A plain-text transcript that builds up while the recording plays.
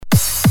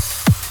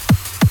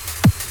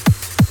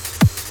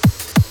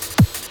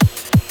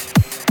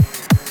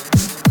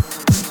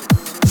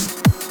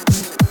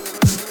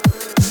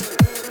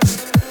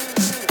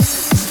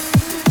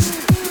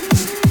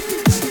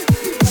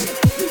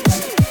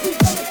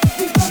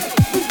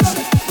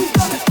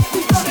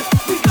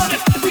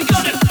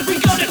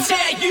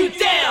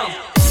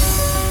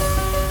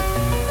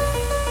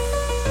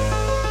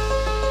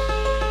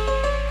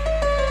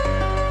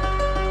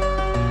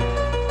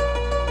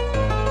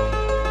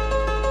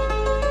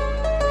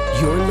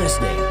You're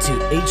listening to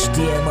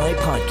HDMI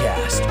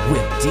Podcast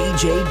with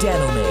DJ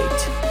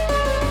Danomate.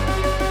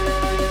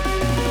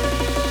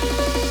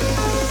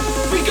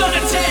 We're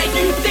gonna tear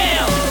you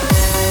down.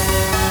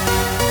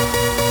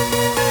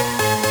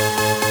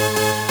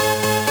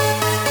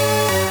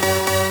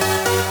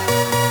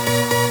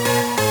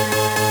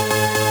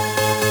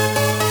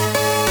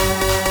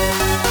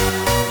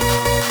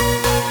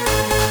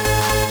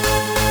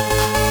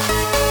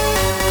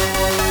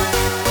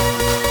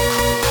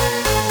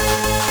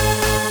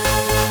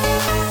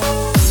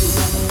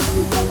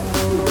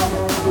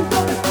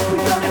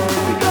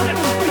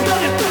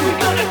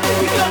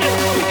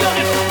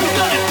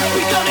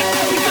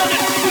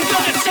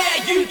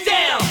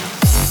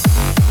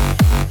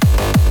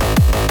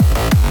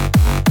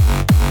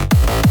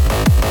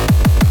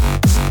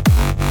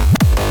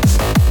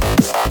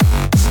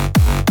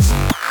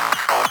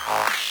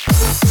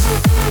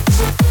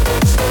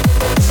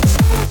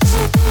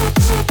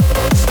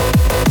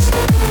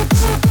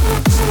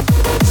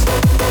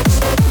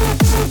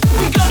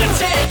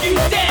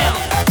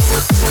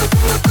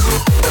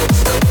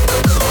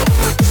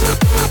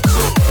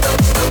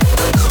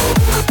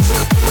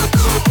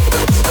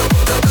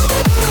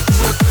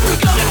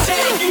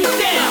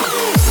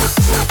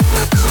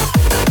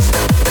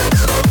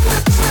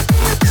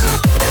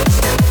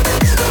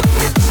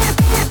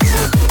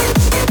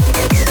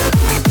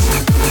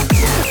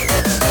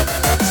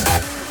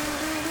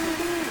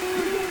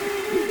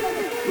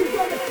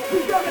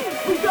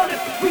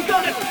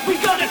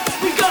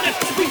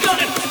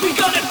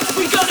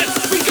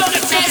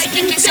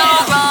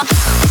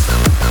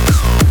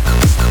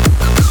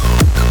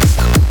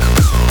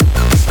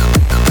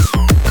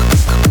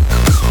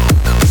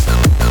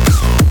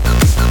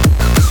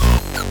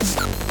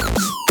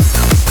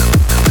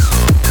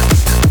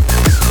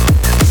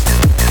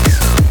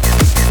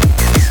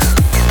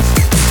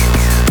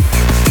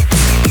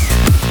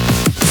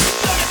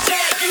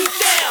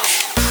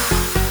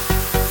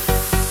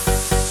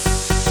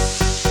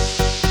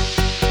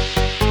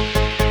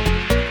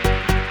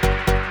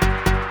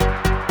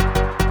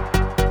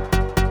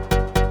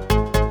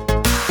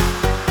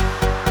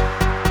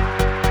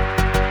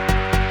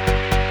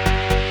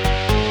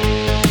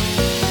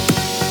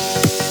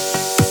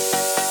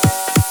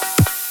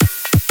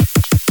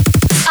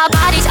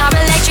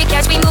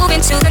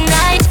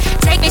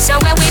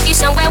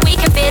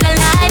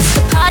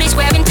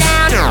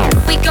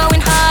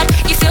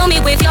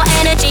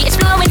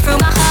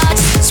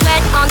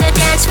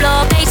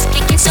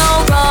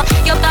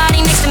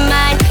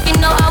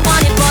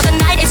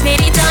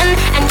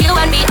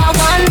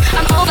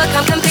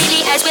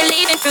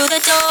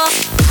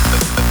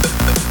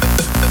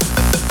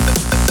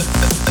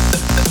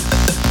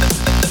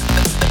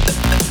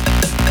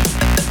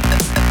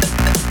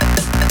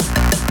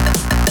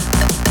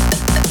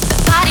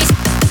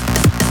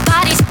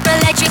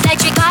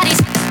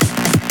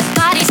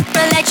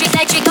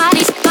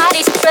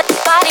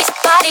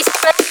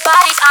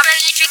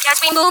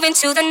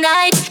 To the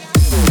night.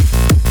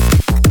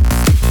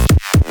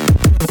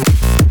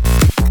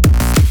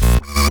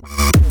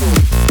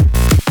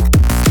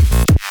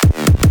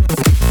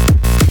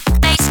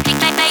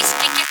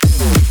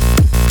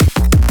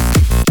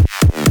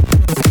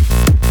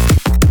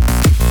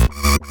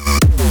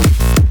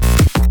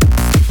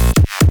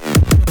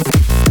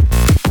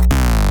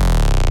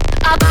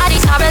 Our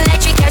bodies are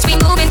electric as we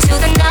move into the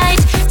night.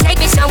 Take me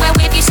somewhere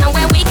with you,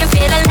 somewhere we can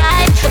feel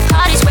alive. The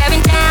party's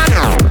wearing down,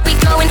 we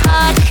going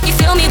hard. You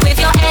feel me with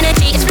your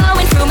energy, it's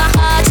flowing through my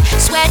heart.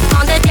 Sweat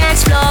on the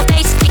dance floor,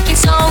 bass kicking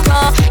so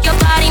raw. Your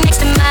body next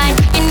to mine,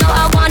 you know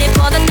I want it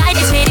for the night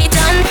is nearly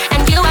done.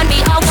 And you and me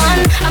are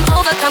one, I'm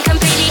overcome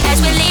completely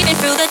as we're leaving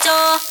through the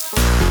door.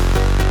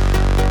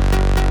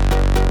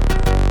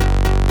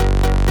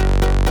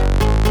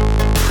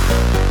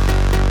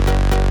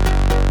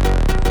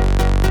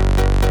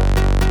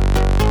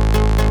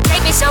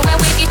 Take me somewhere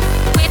with you,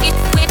 with you,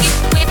 with you,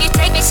 with you.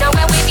 Take me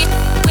somewhere with you,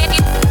 with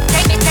you.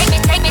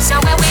 Take me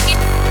somewhere with you,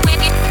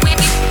 with you, with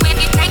you, with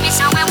you. Take me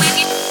somewhere with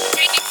you,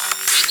 take me.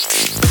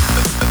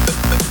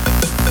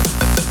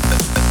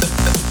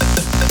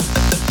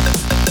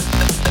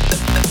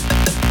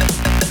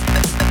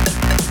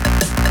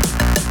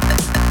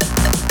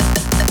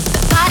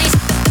 Bodies,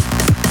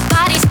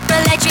 bodies,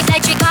 electric,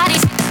 electric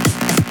bodies.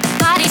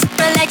 Bodies,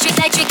 electric,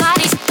 electric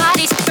bodies.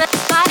 Bodies,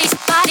 bodies,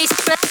 bodies,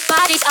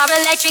 bodies are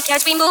electric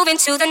as we move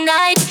into the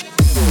night.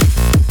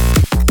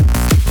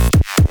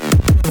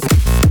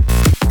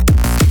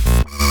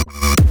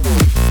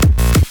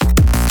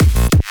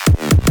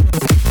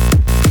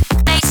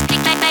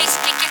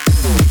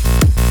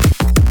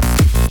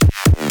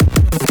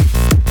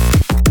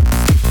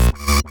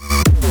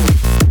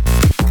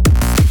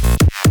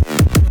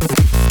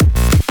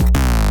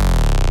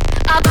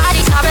 Our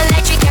bodies are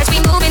electric as we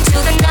move into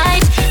the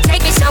night.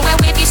 Take me somewhere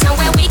with you,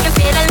 somewhere we can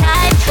feel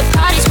alive. The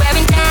party's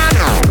wearing down,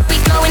 we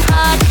going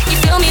hard. You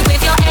feel me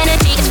with your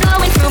energy, it's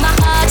flowing through my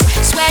heart.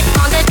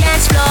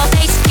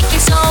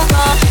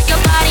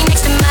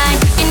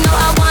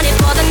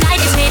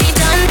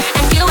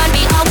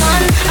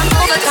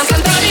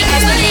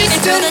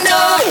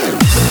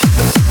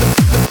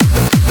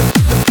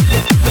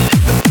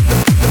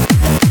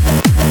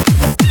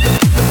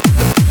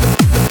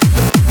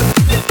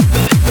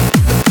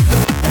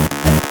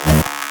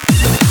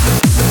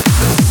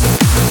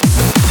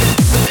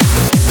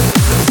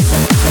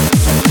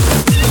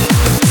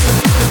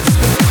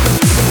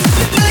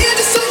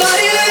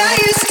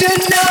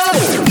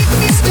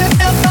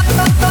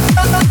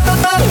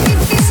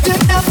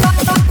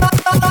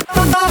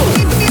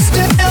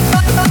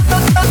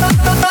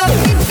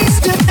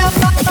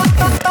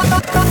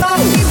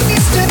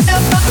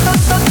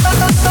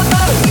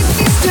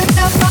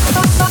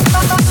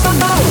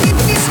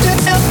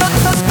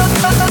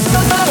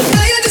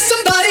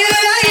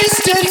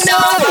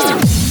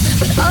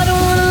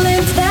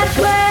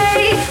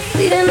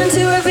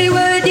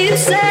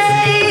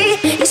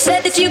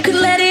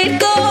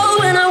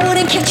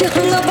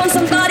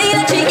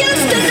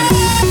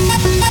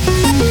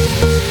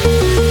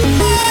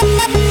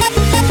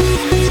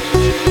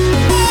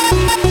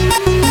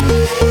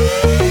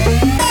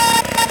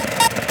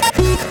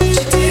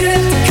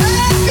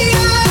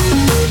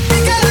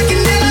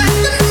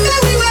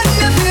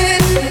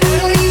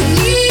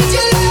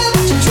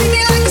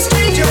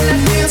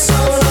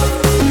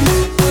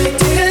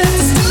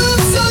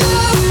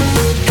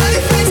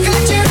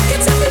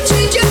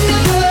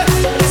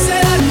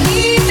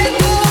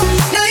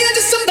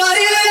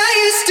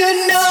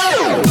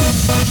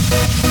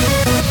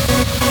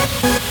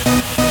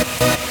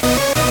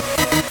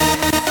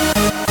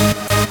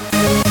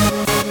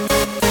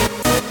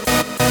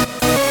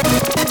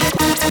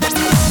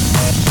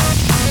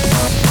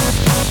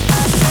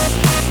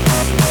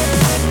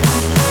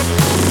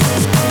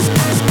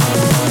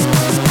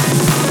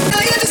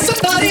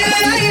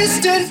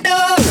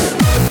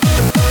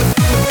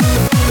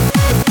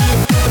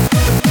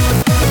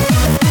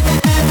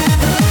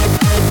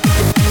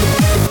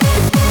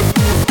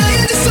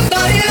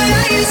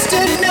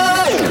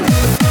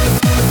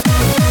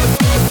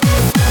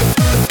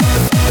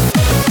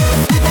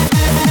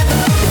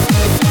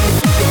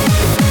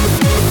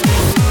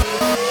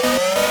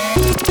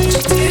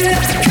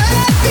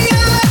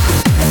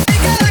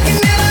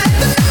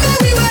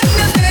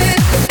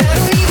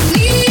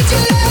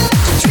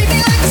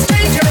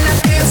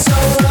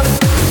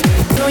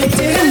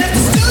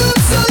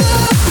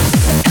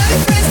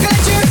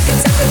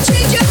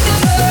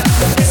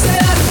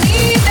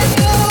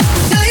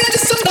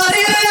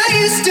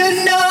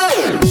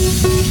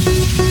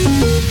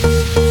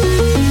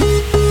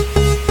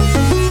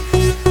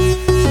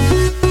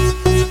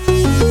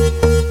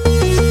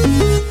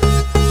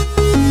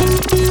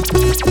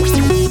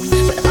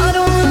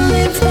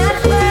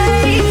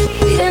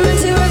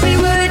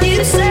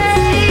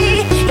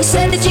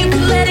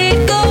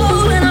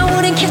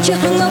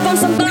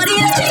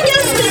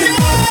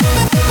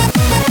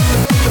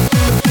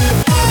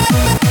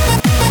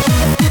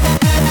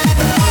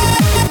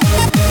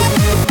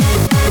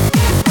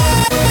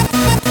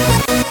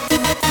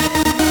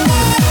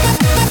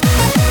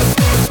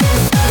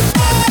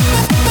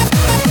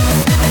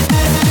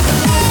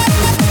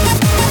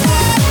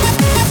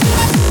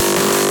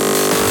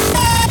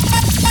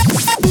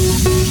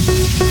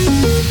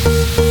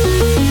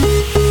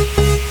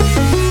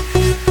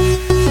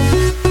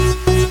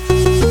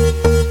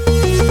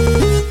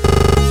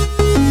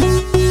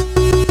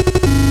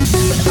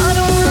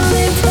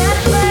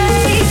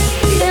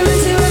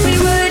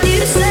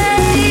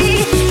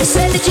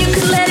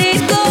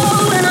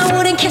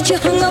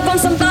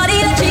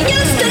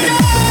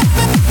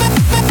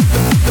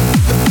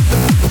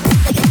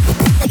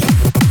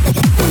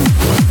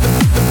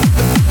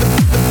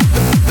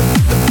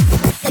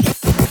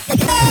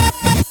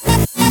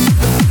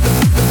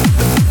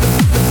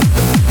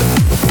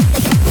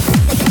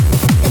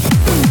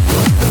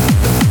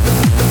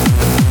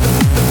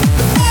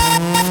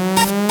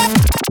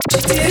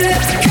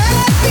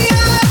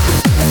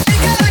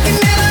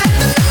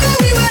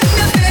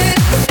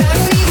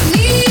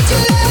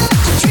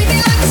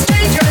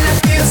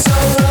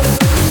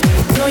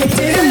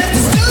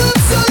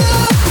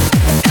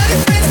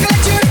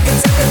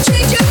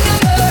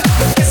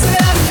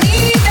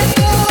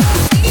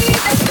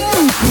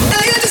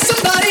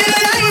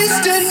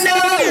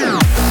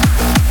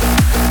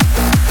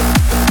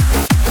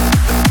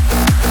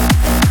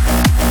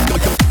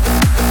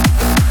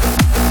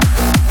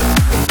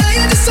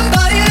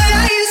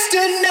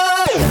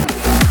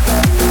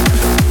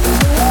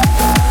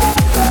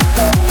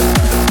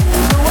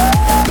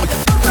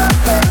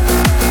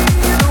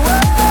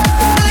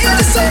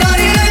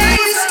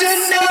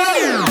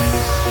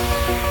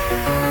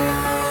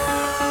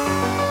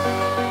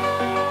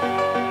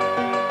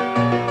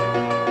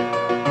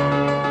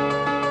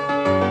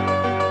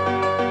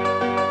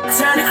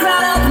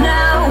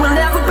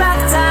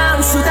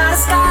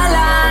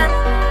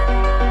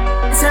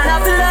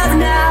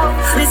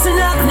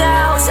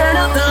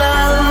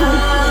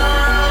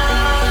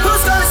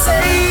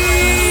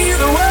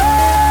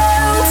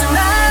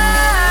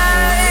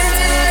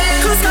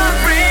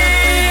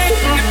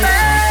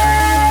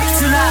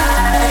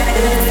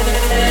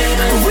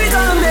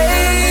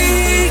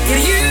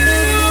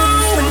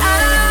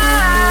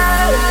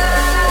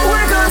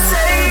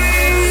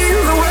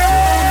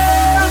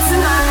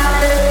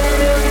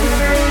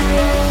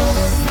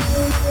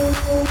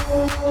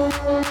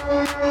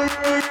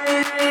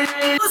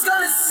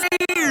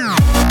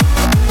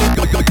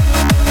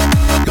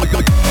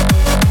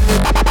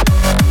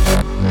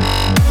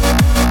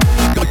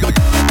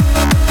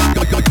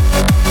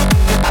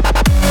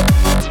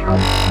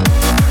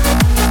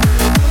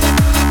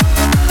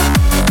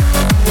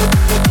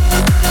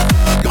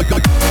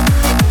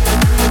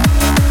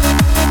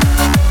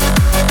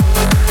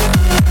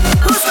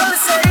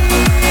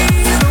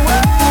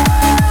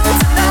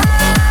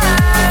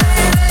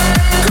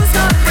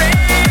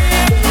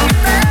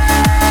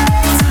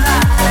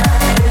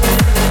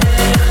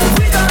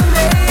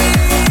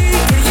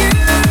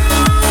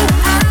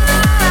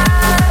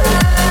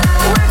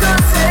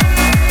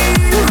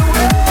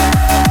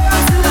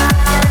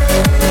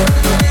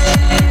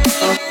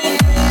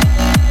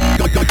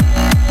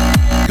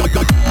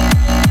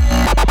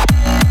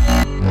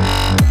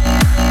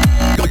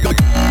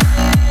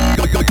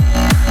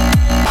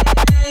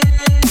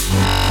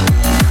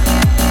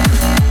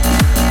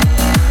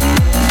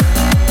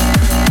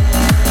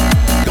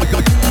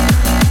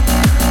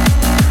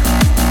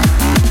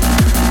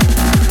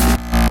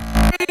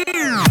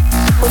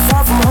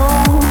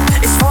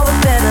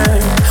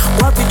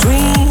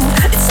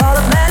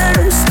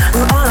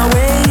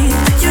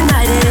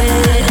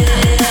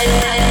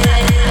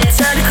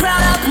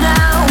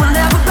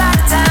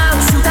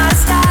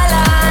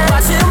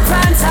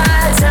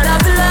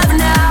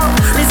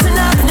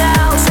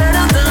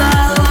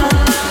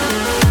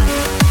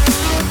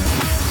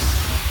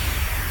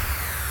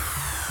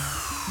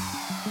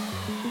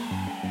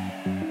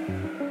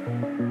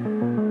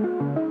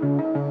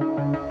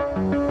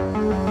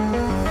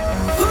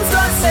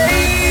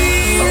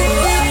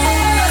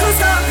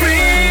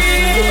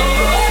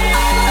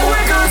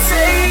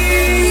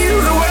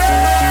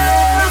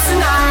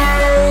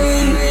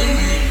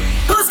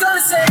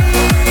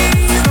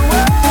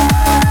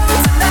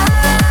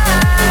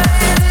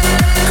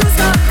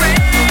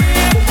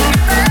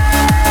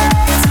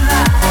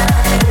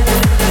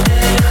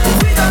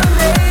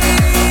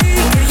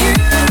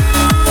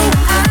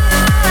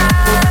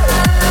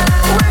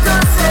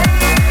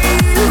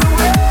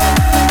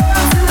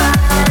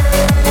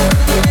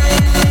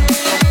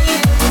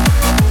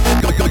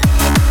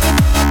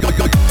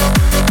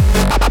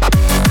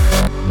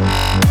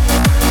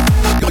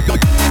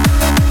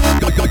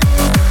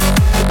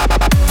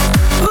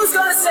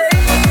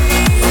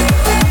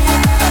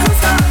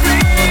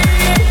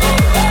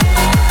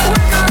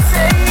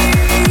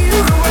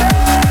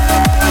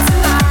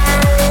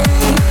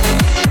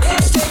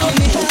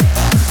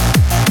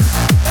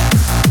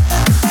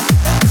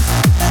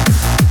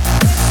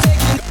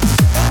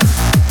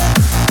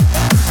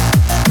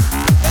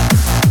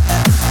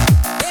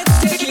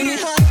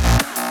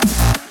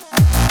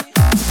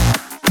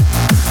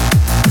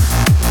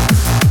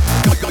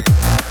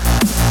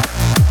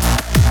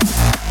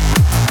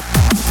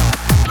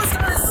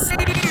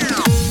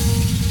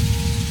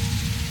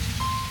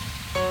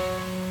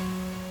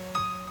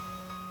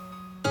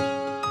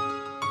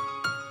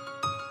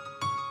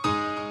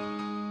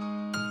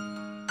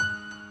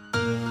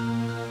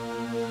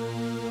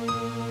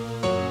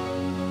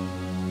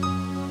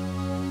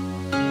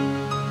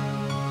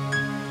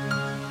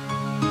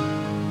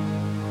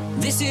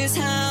 This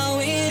is how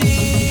it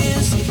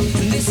is,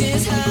 and this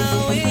is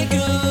how it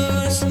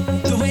goes.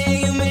 The way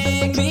you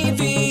make me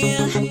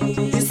feel,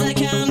 it's like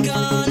I'm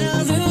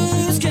gonna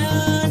lose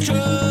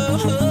control.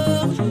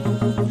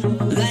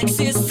 Like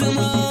system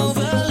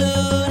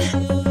overload,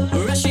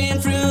 rushing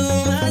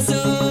through my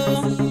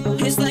soul.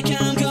 It's like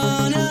I'm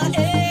gonna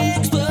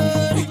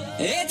explode.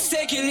 It's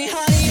taking me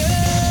higher,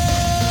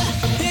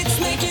 it's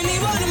making me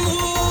wanna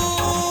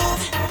move.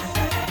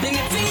 And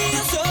it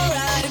feels so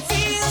right, it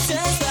feels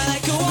just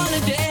like I wanna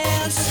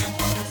dance.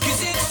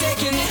 'Cause it's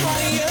taking me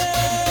higher,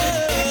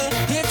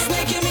 it's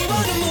making me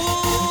wanna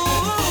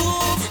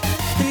move.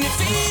 And it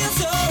feels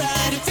so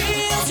right, it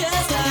feels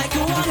just like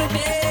I wanna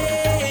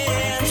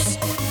dance.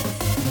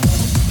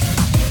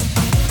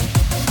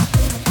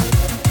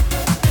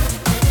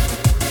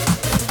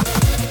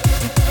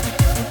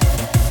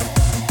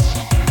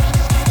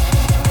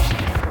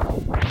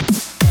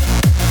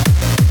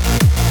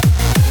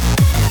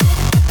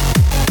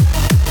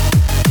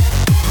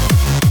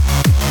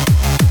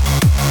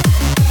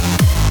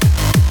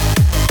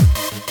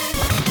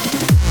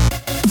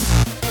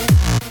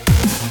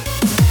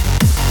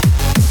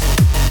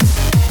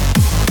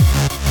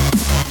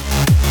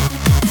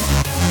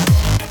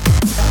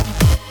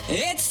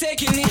 It's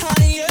taking me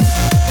higher,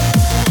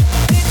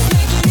 it's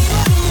making me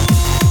wanna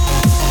move.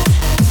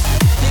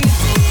 And it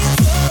feels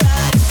so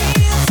right, it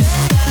feels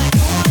just like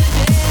I wanna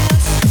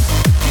dance.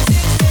 'Cause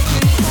it's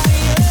taking me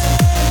higher,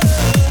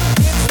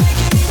 it's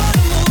making me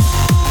wanna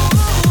move.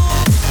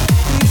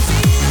 And it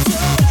feels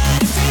so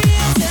right, it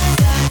feels just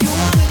like I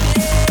wanna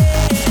dance.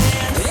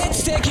 It's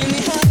taking me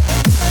higher.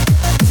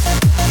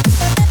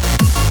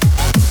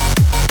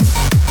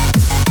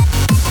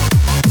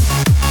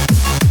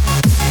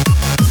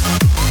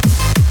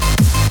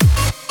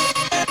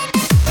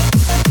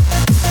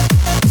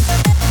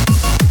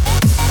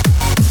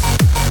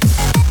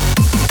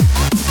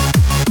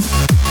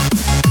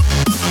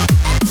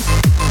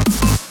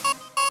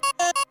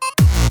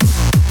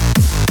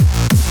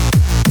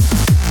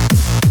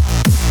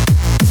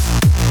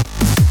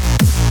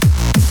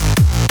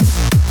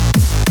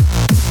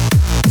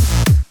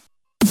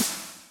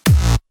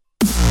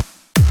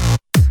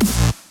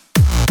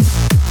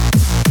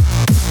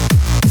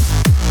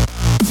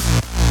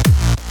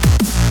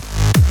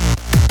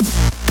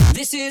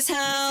 This is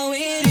how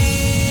it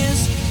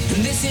is,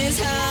 and this is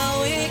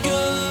how it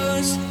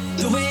goes.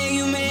 The way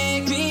you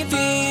make me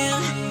feel,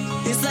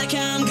 it's like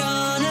I'm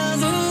gonna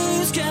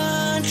lose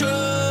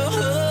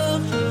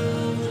control.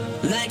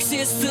 Like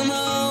system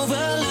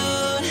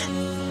overload,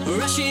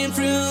 rushing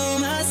through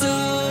my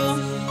soul.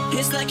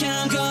 It's like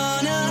I'm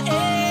gonna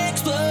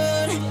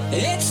explode.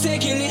 It's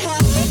taking me high.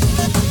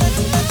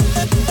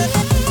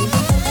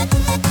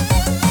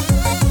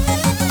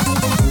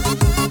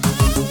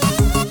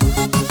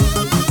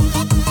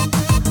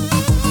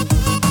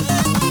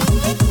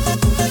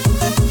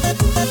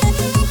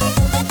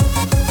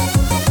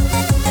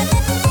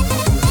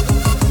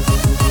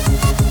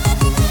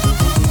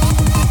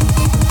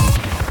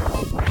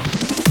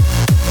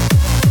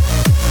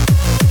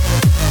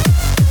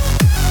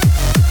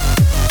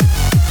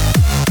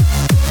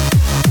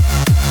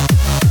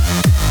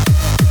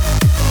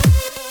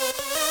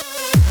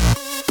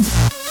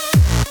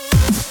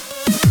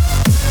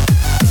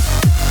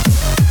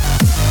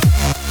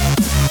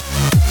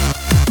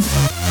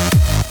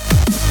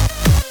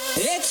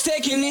 It's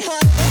taking me high.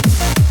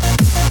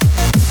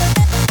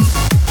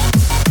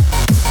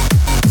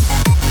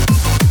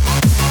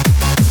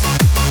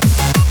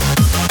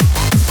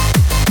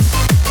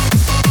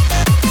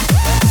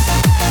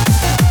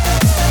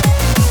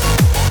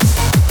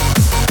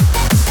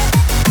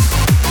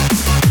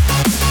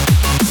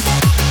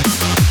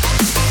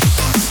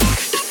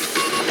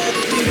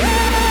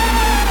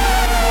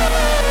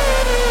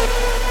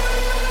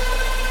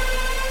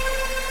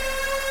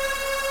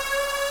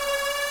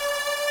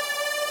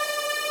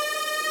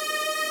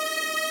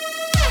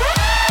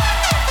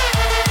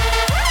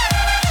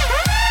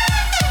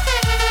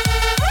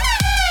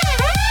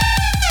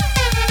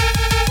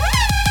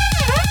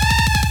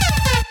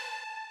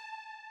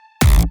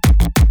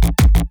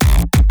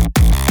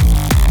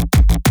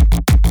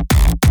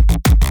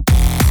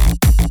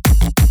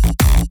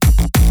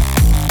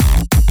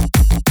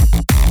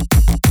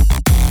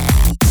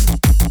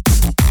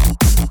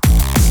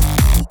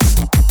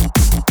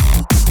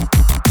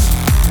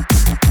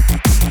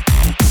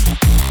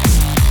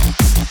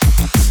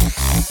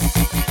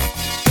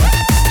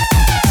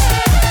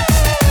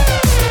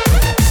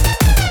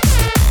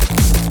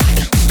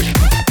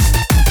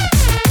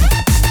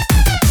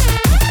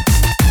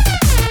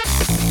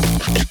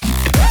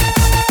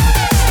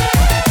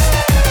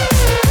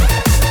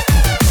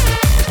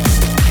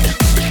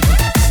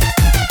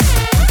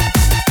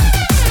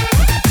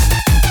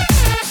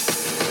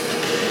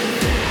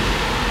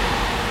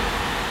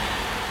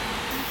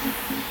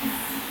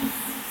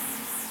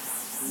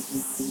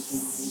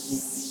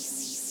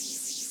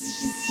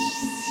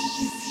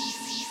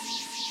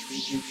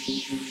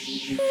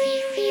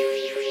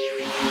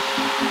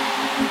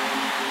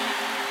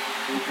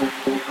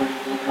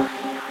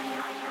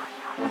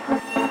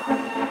 Thank you.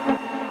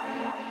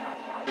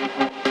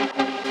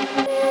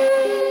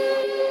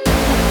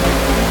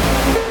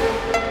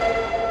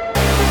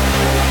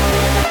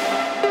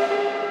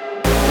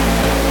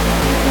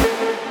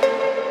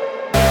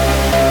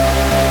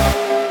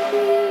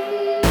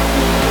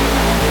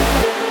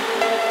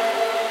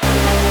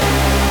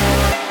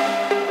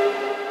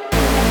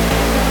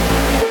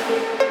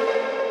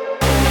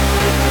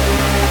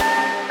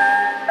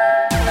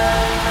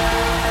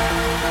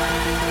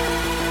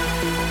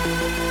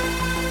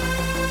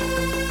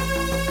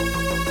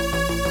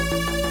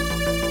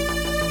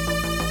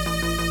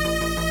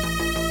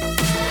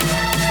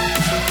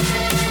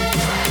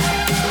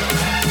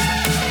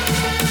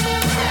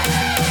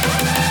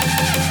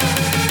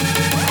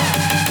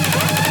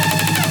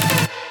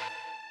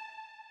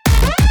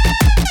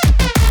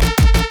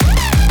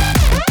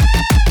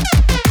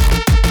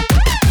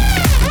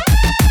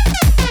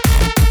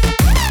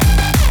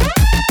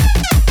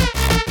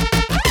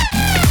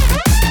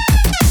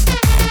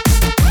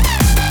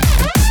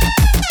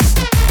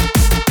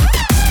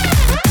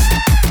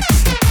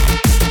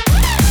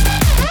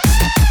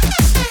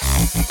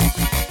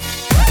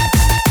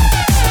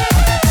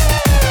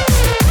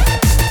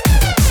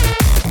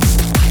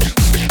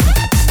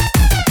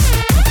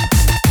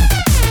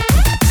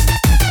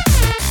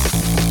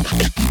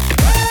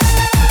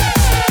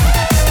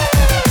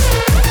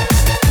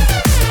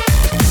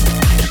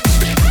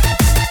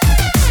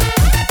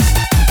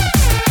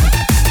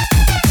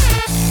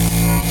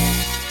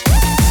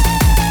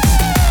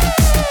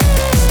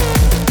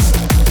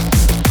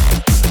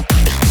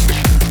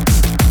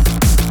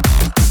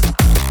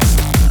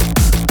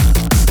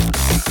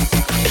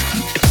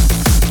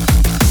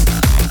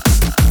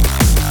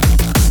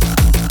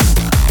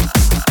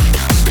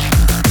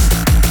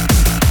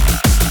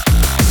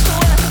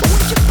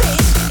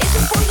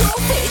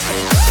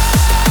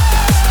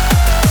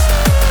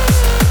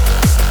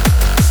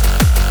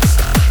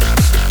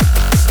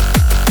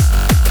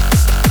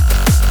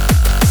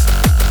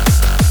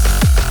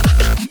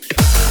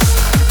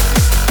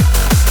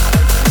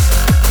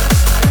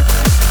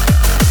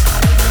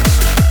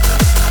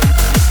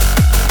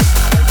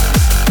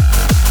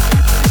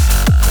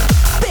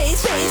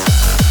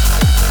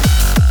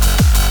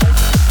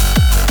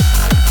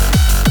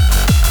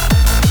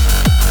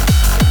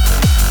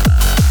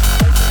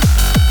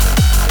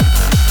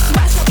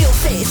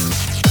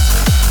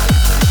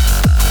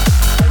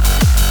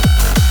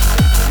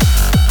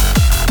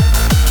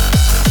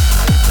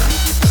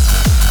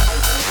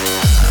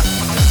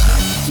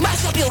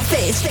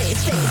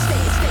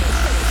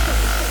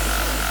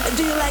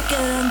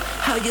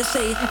 you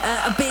say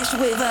a bass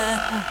with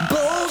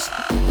balls?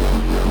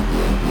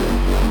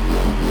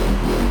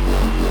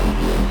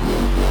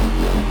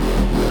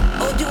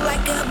 Or do you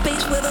like a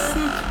bass with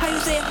how you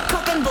say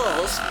cock and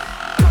balls?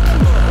 Cock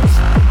and balls.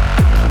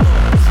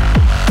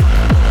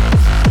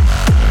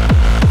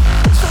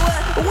 So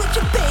which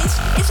bass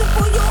is it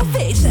for your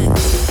face?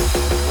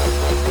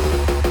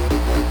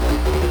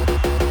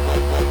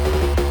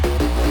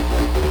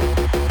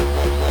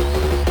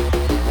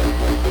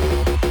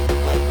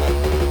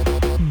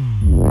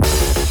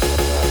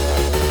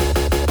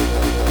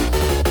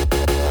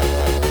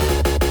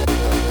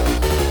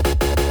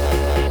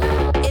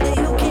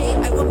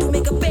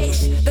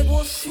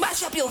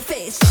 Smash up your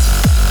face.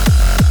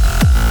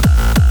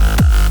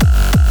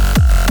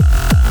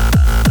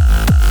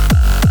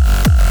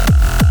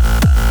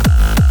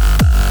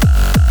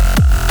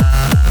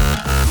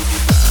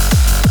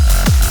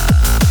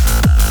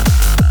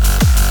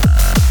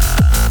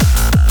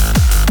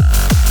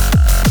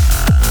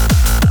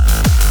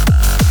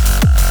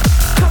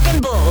 Cock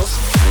and balls.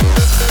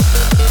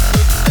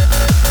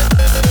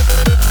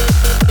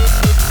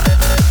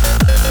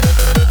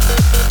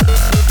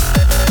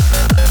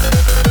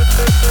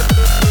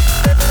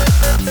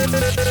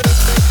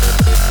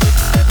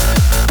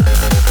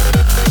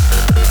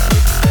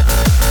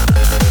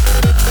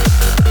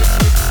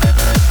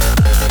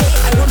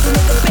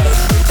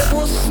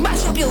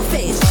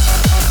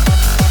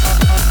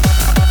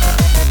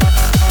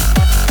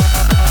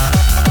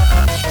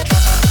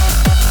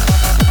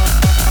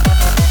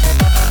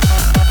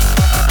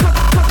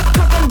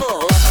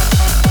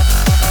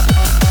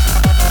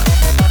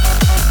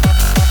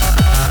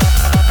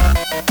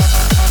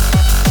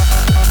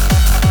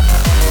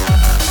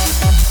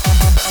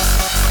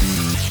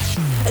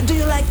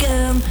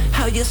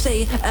 How you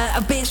say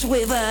a bass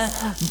with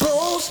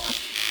balls?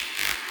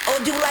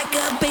 Or do you like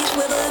a bass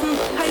with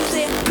how you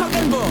say cock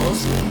and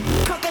balls?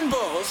 Cock and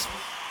balls.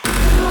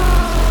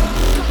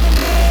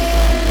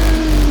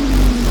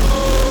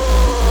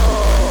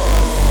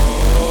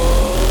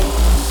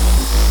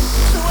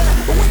 So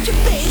what's your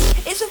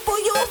bass? Is it for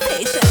your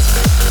face?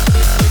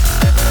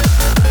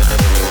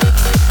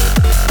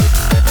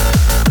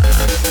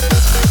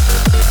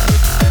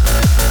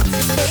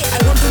 Hey, I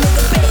want to make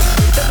a bass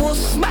that will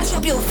smash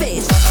up your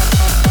face.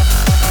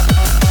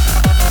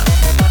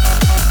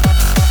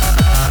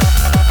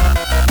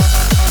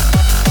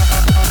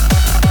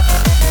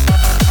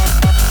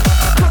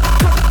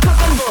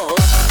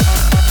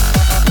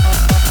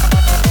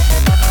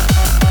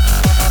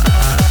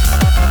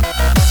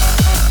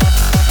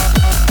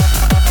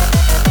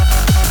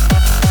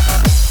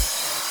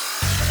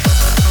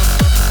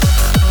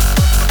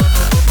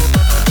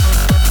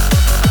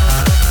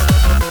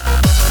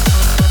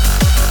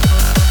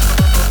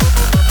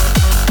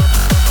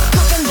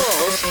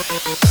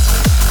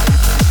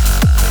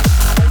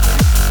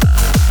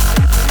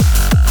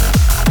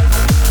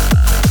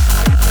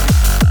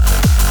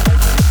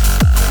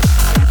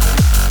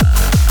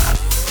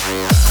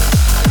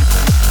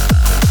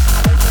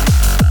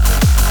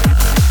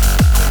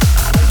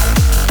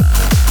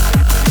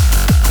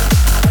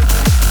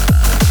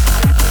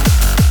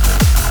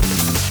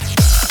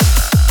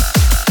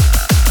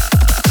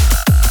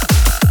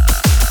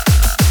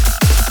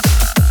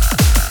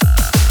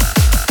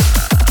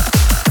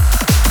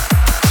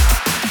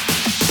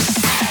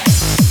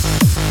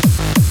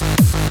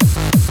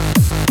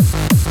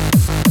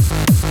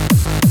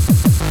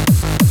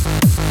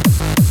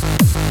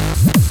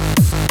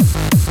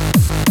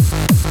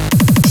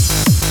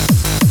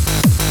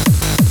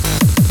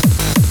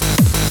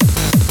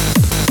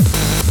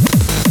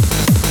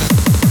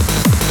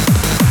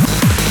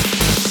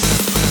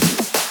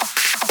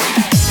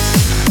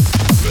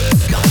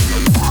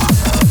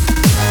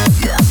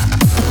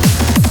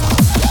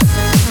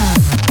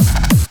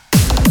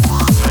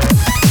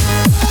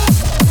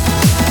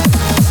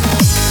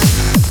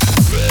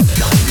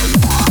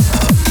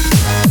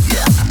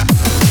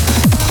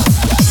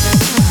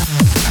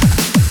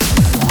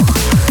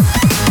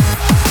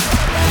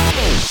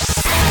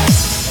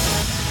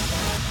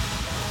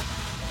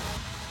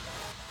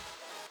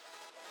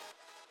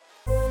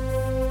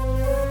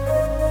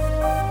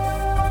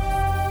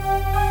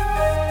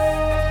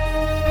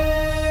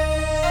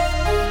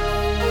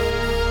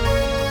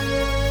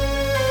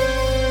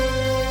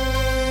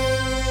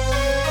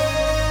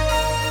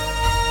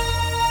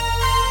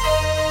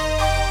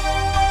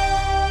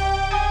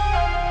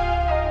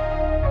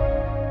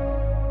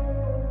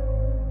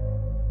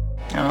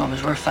 I don't know, it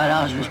was worth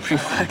 $5. It was pretty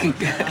fucking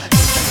good.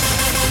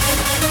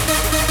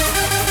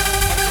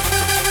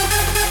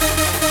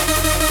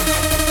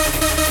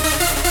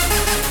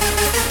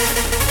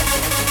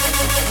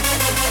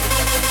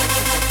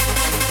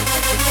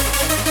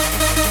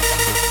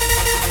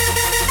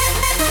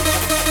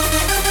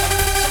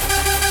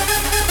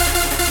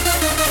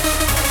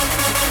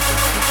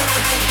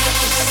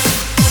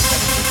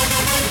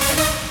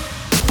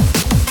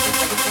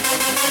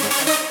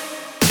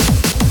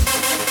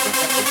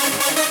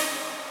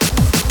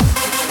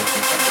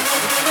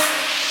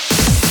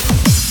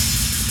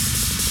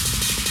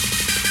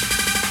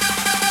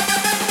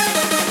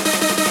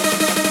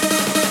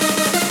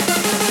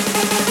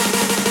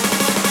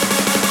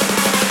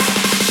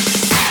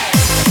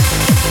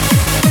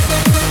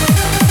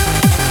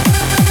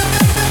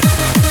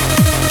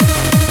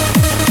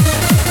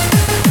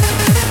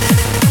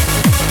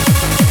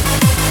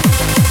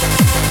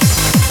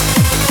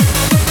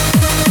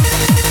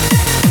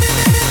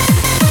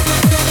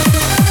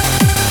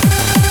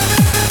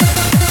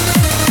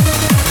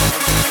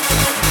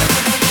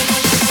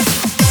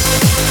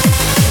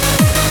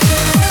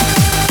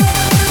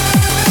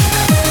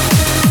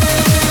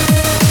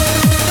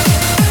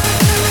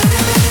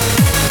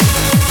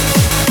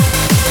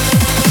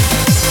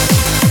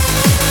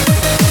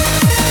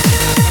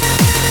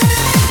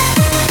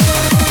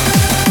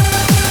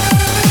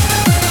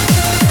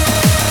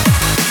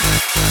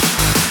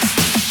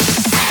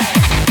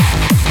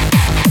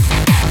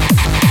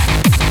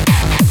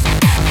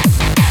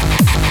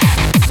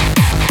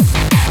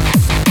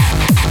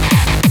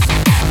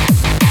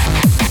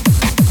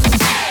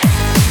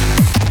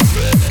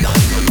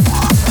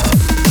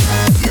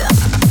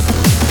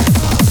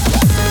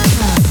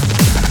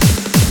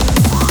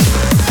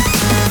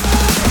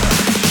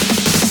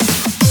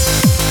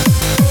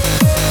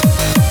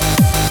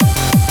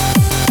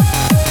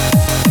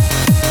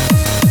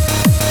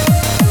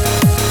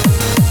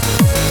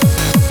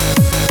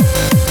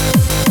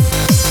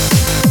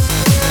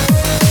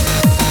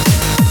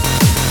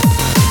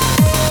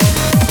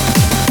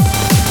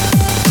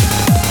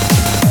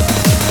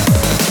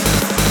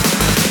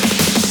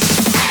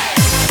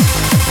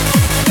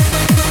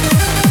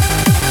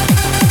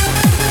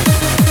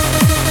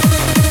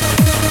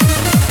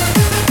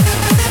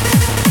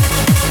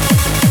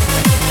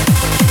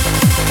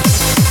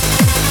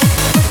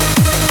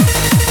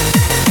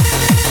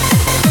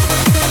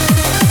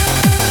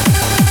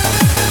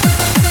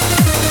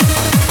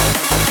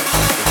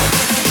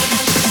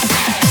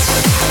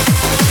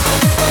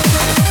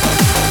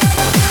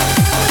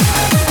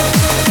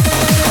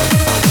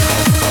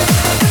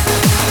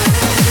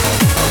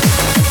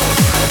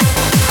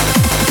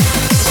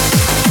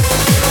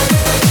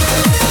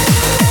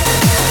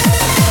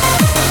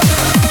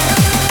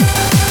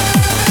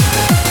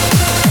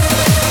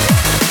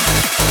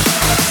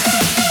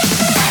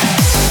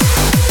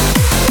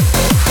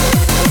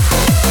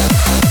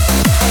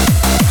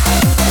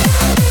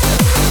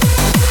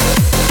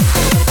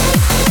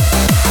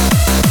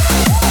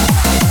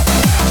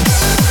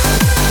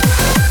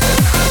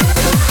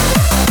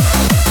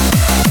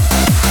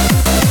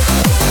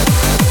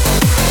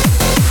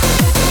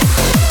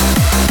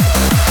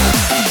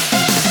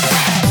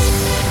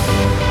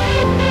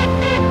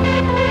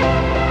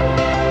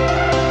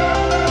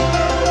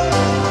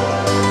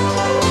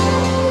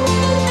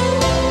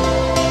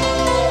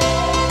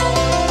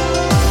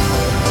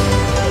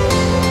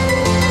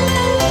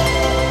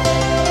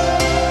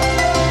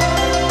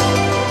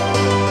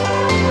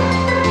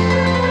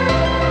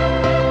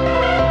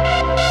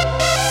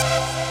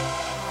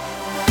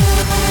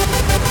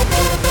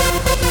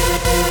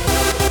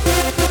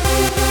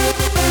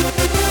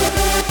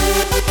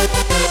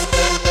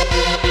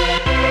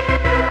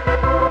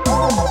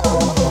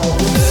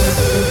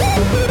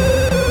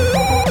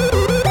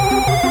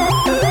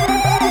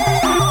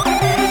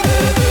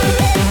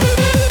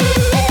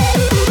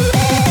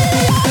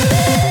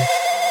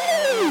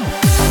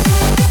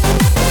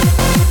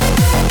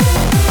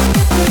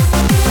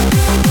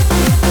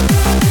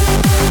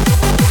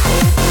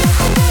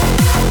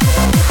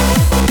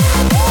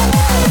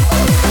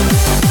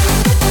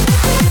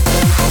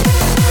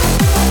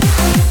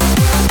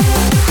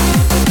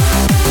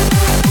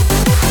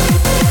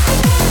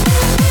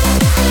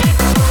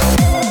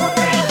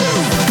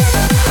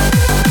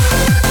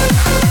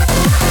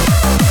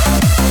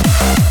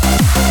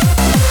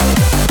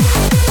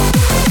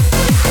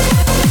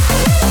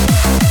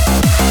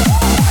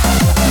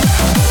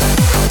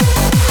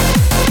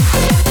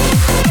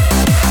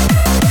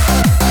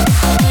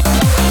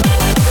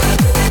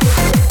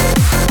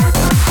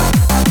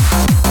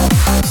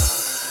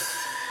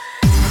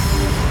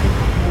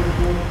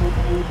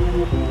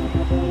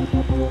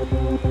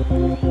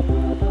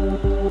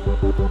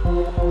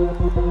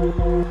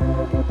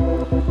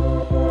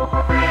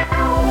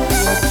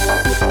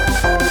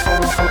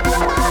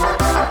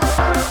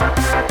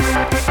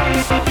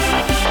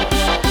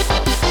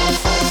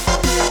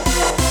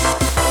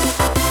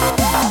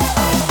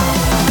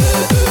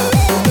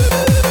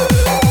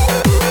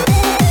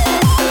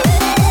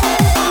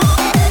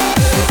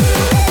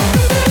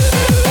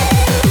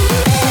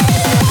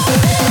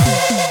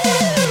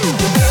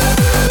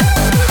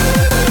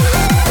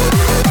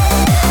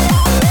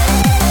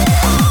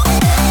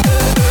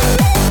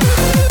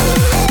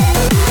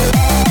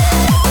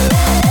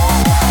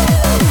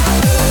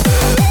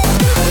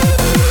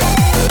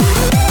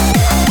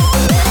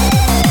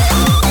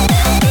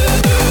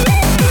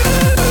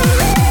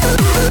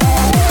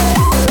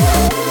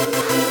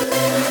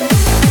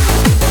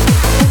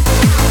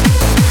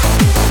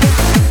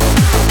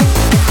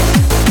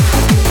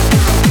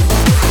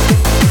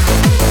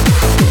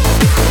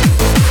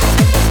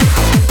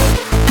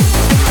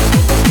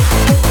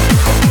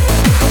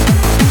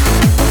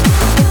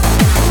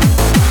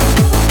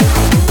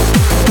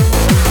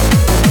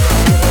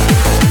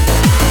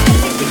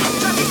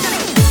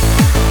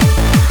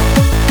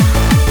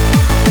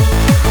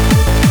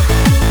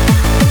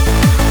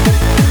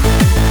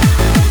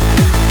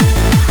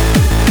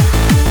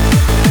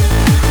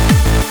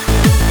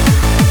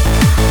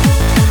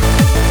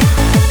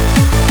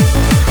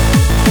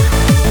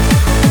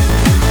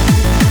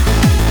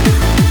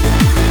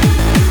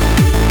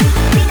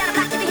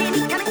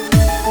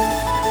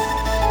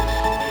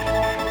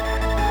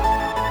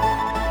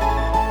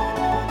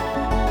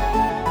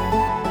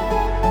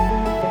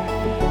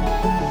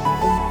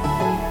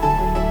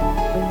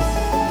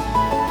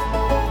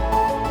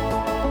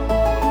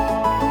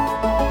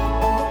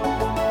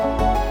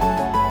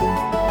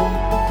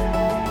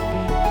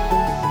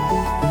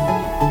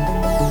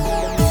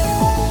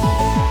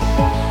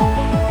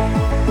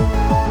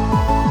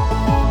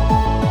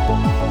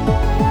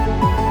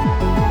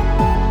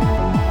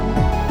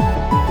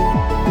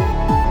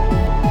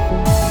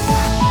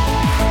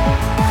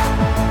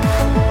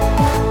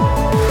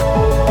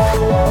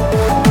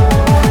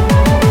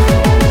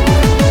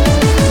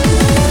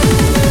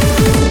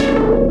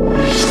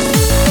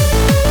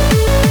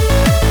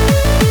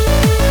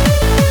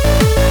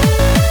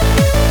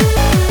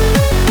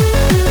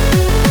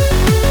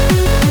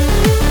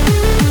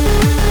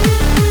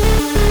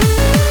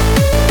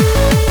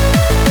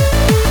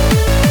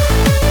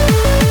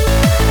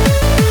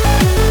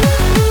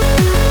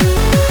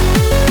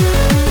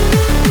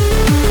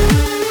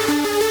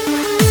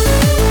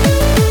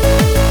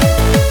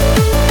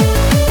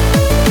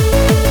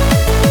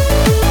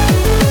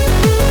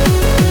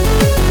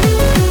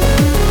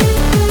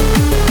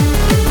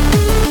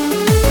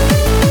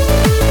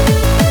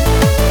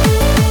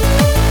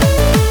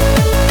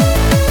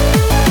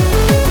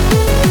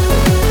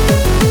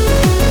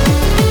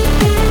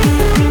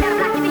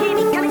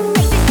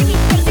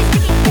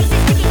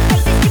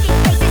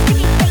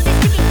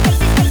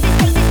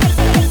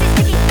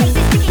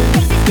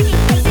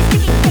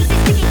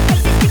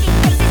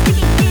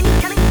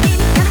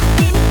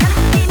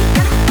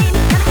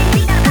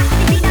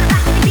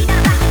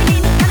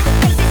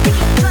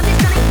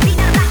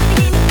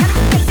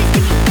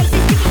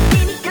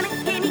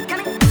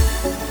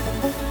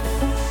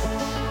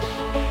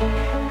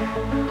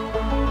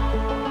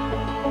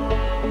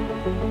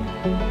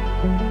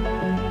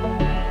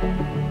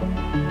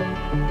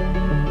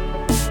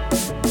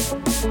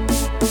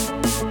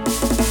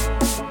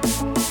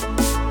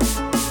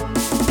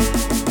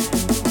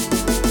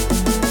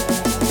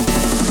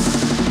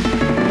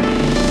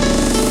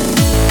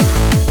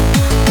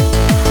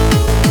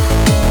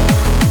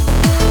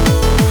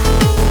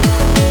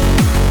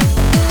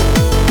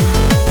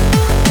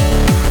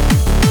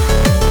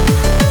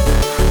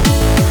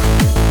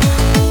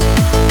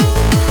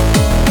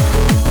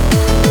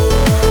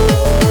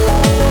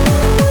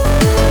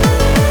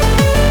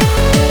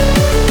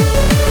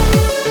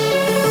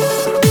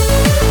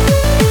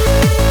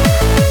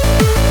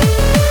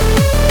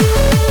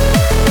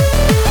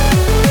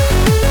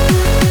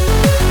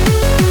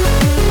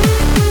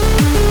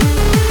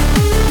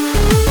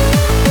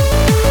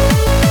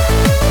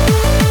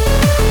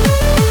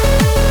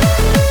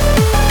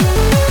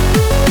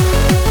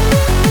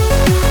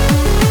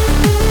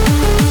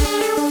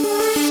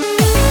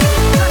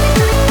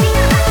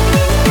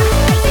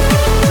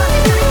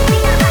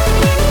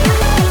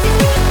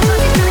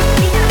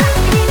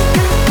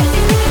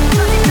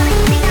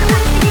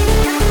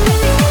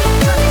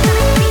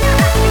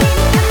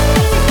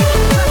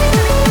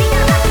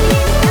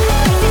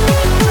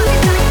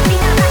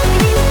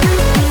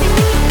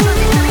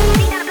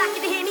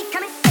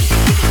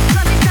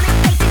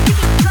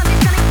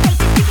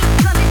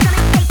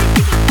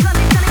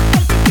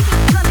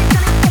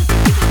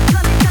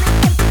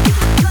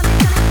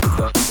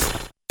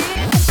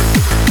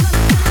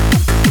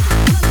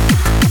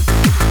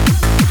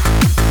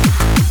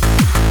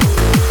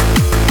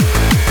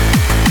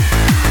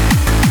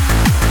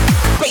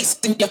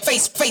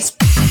 face, face.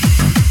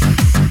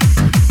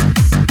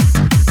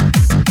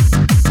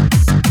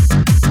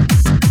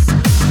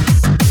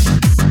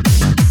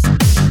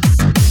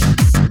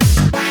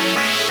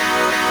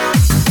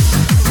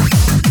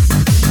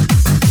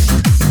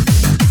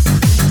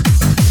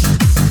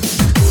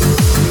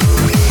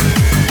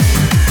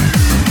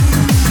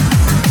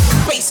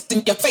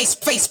 In your face,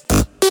 face.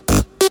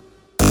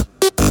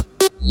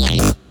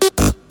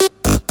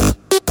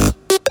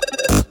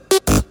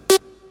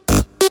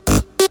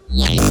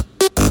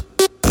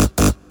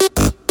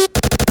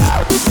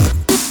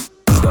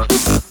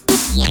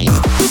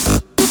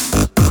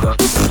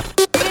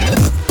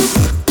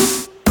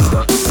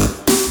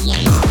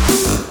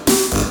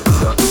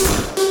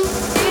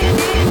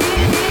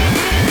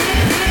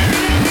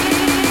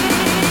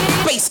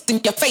 Face in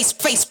your face,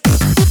 face.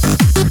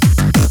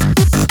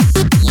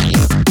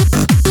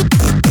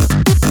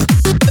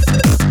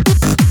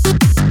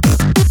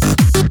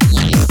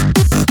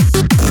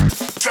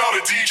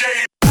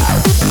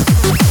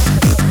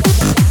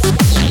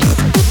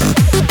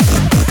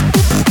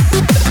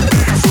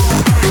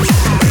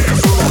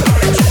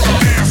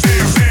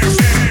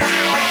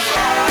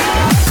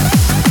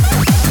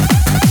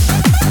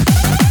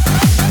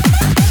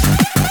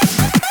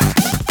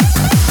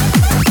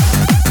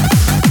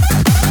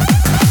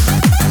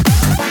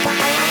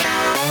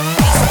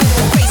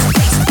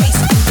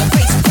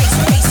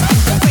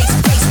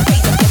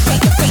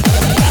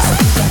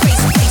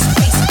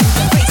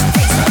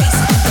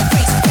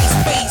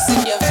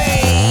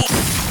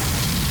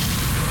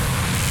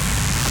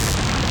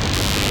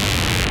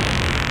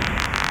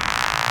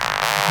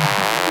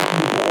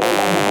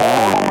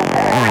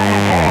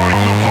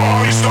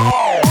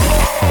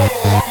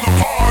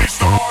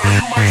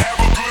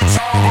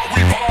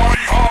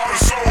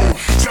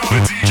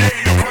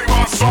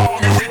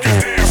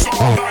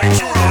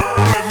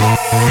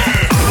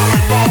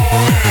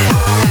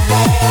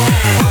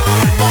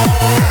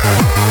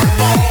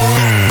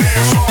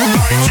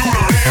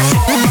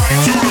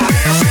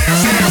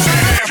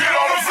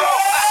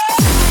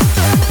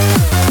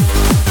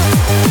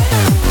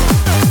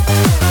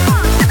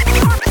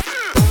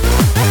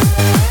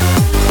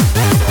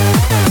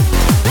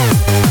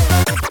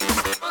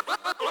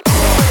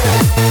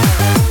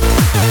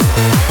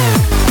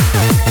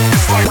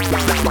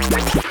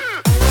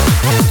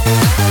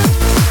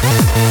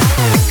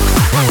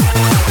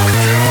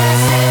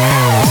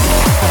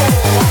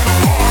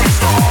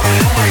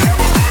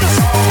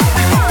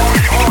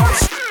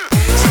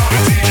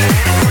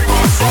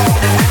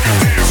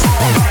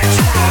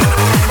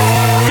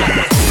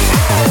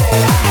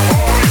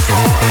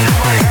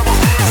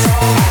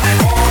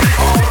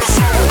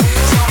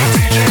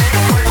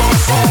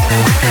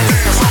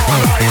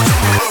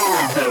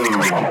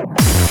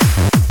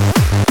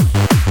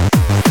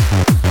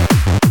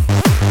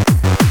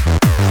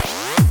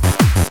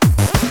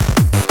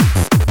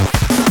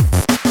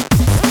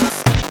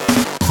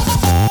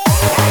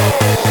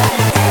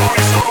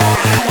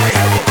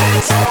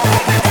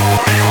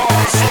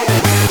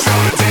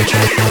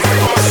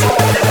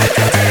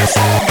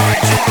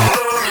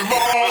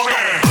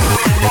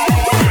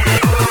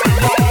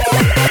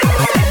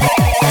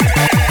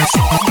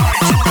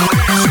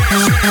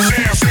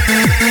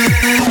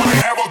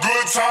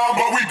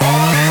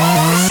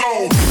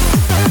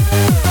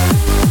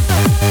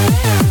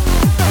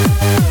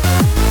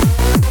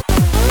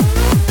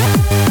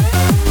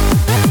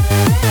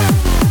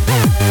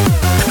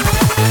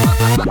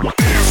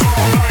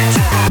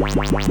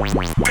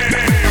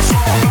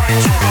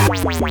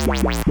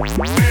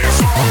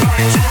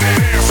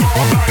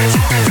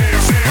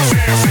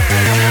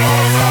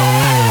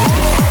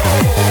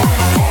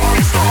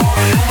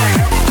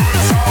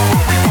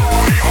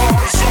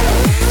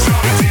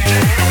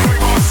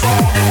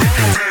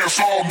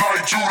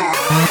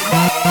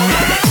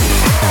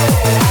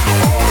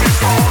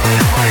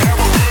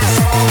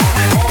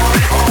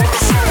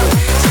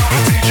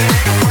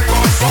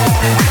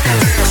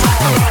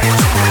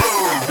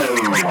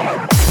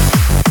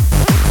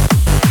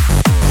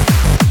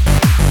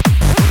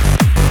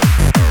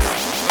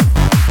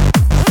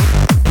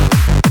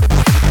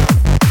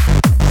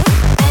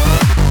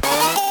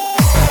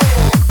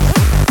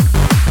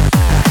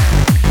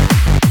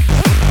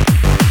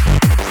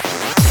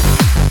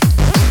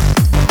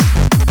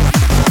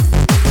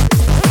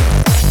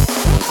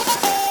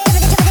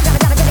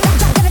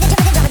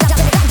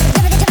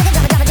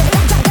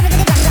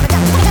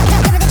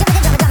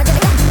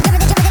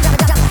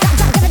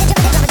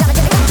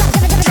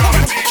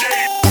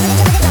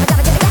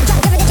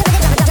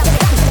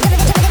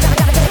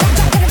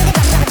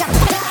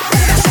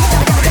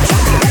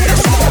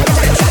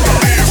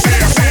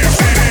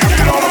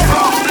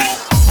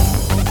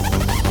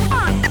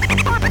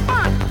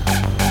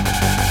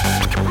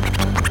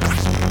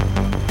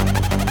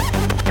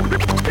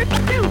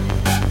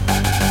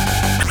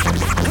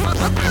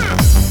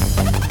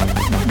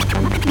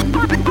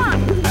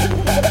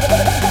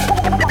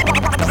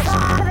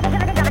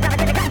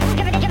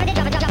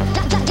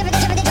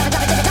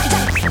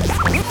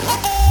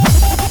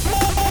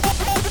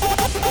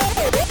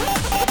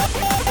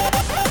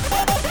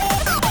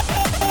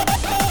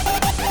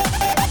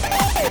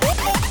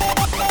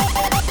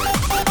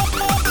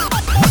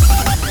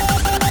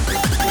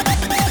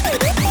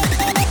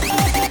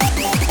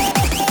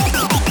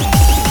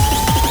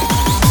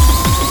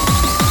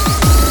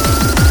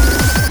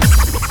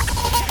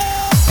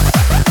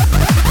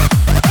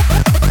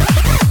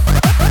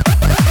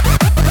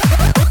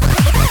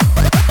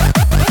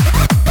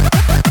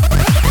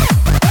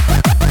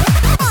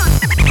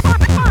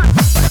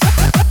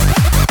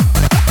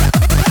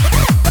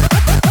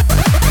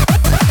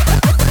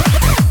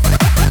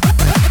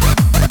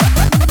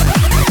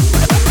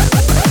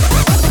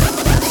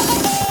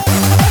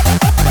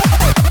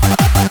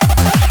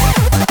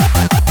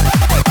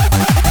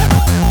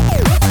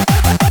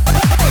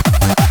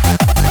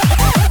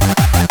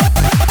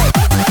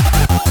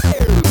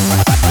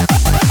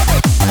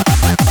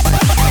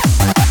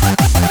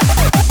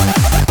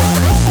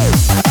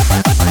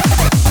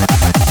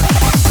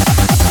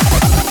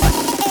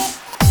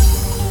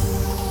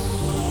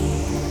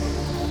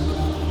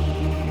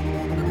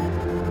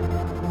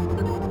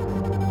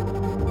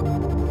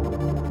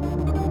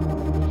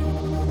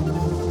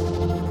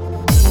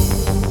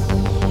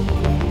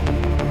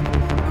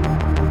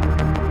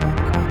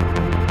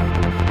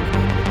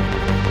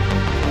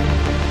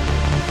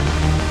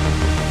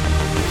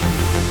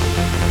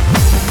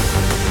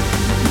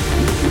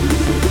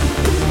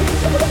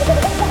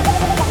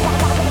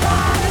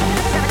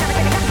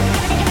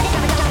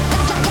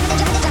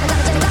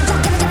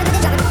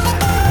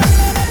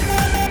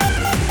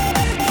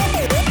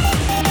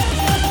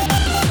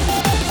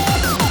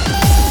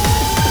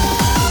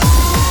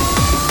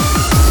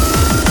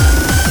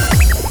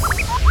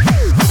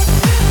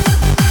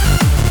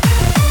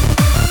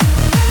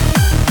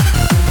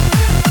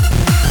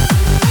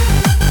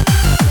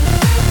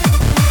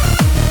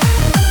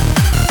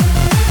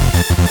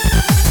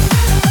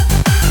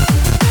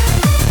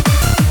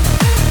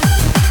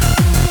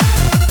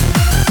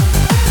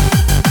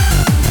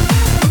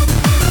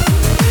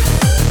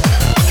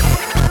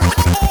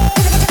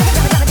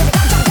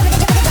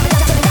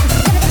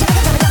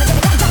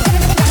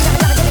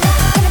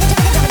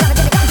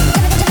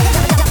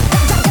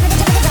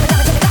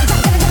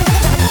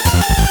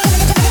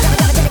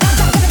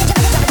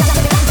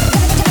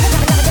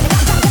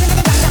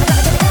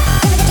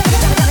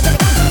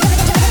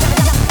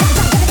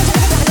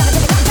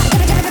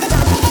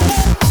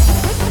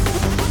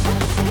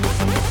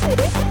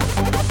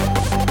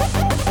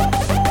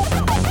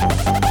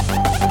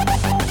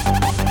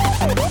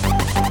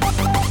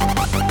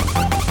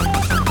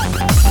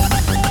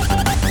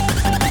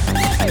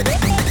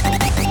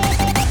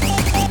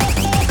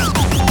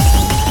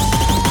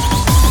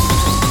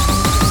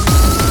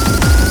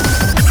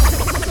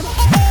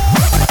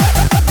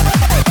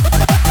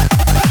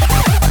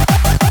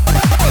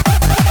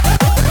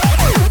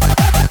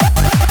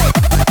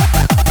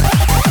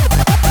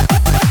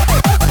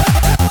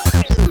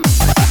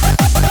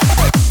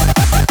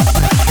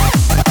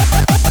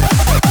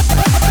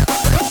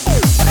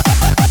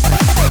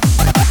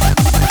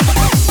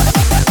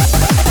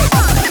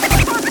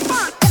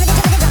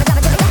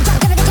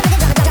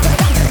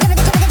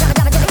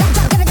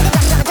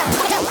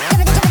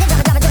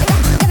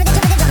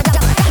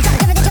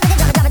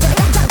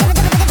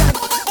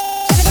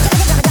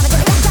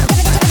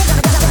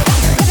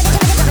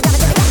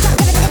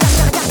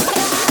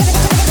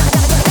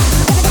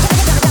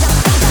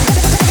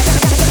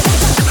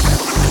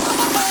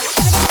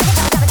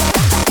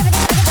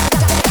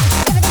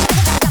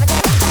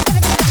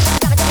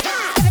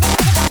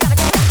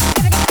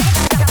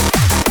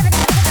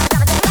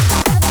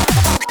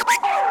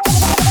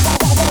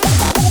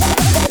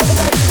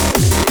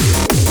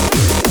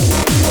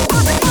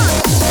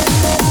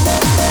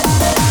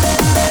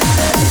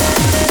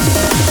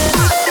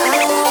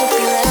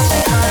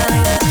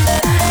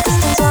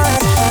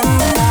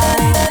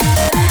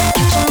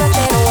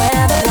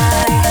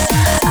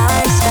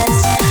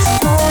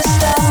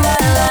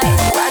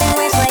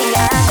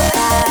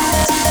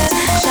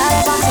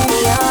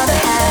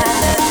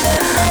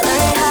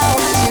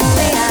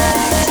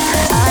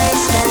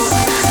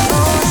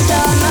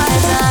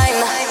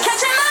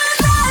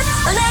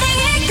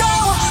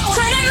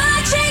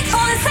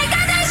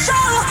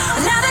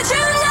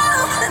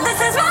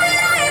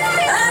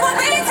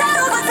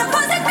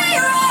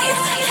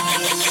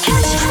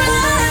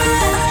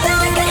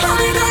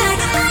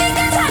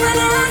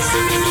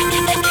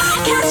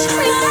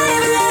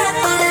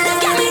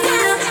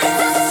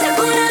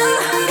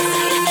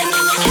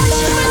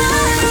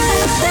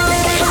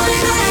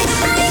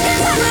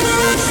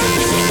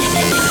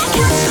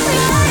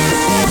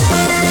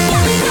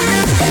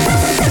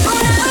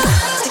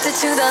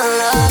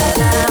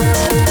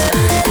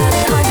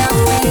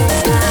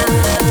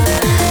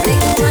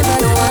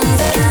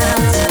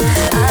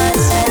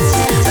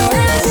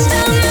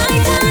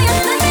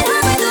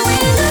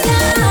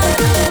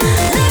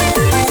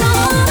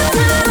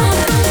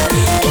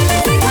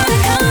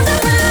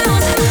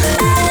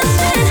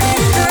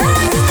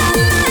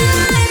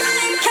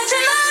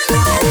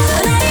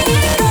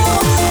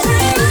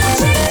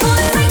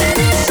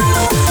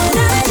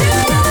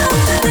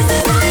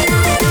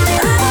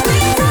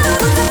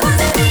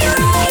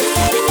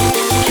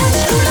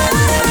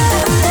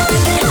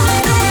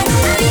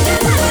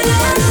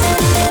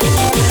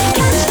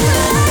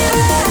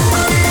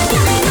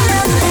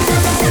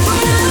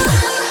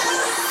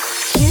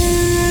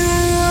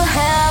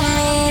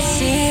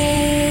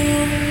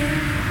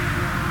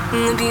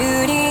 the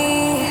beauty.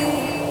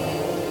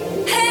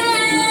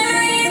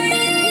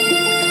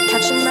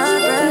 Catching my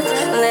breath,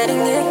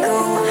 letting it go,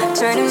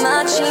 turning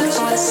my cheek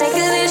for the sake of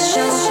this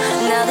show.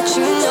 Now that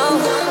you know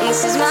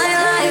this is my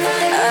life,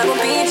 I will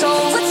be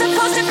told what's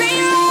supposed to be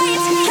right.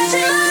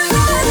 Catching my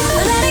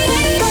breath, letting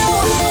it go,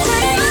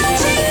 turning my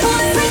cheek for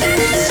the sake of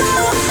this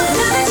show.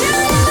 Now that you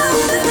know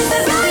that this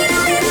is my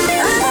life,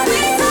 I will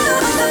be told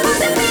what's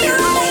supposed to be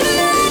right.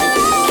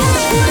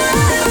 Catching my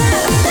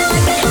breath,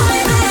 like a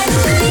high man,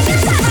 we can take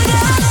it up.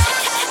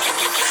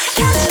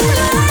 Catching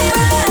my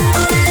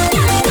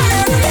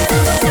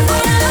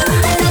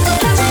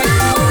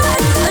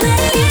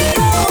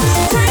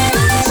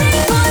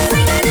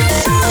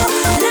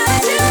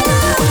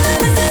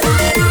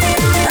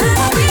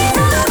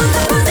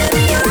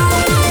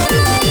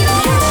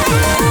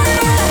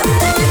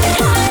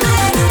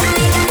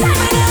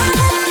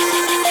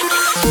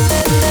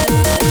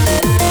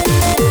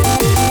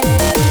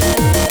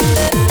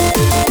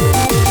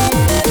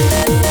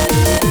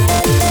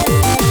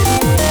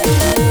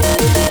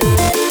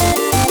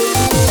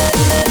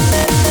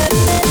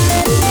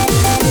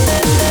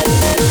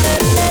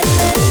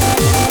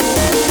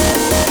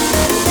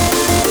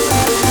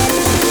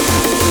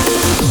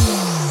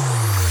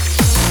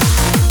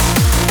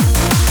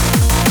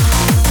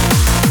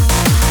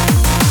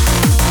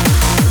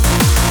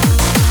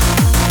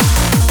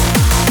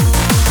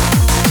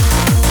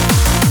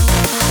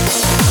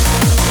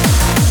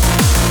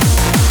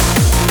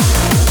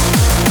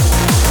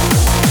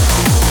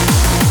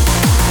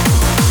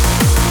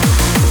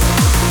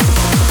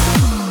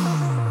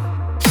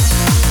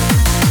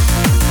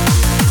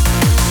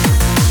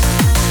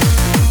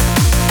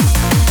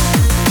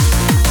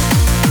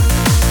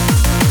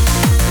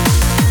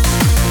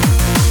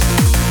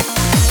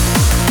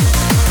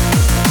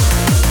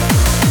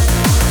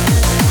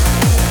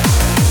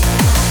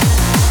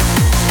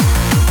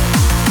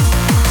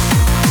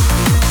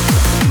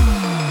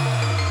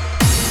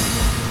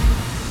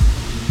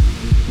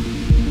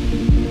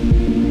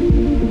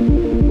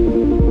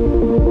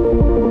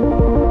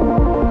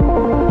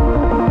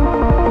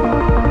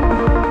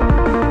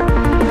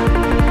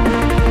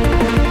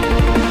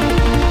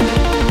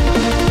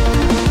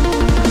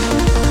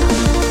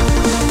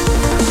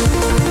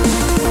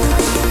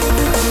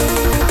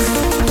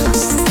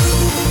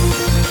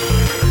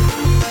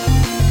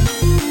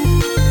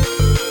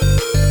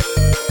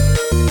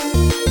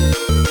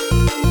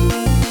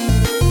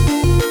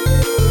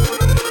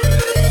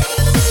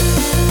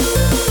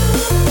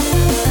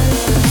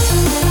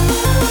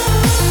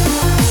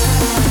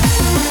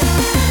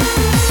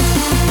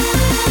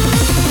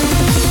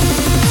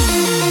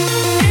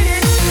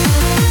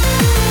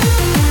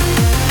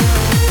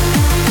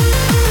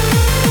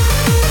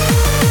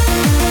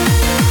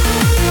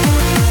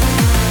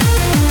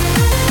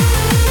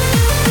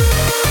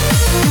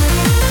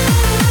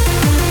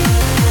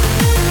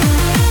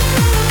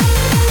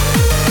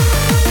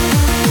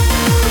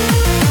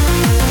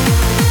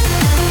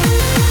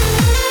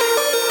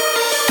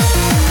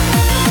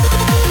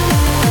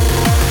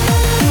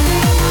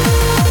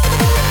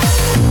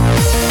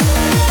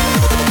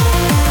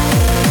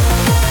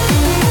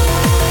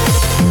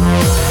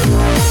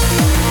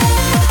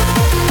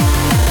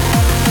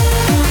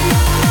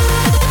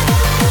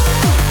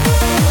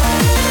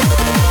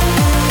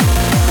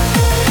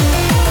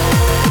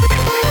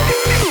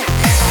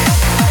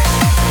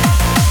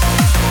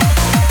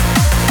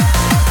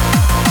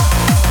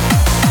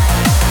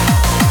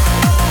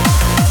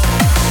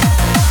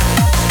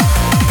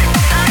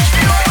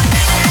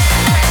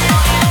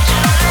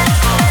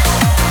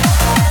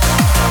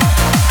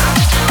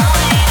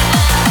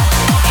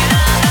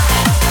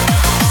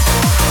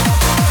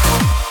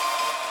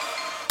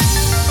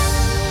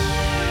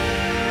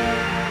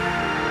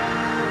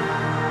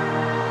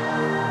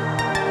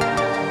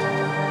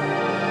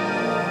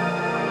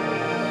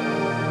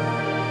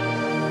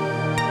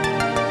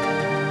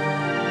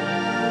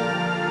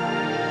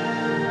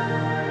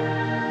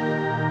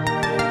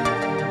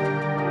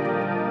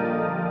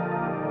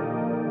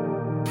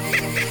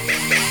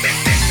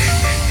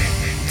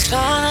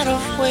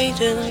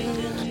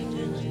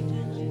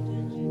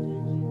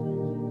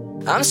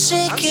I'm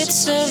sick,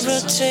 it's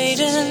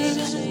irritating.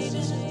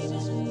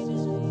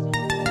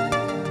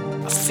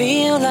 I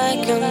feel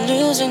like I'm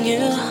losing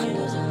you.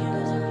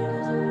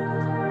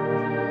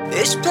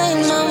 It's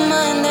playing my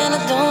mind and I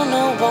don't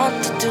know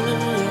what to do.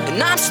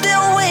 And I'm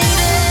still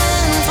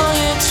waiting for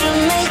you to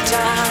make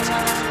time.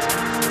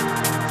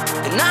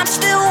 And I'm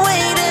still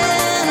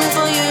waiting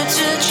for you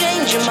to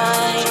change your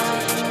mind.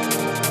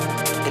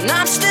 And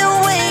I'm still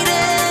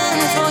waiting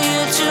for you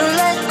to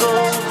let go.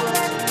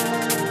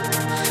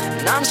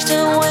 And I'm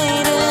still waiting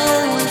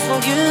for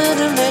you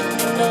to let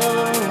me know.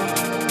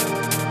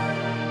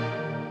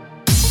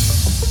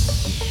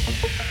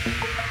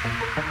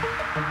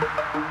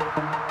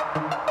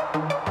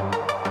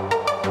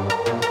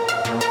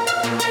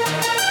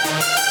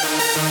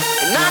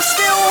 And I'm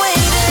still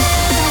waiting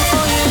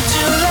for you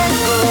to let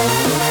go.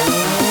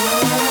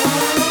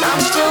 And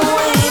I'm still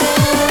waiting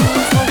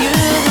for you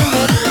to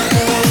let me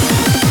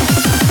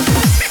know.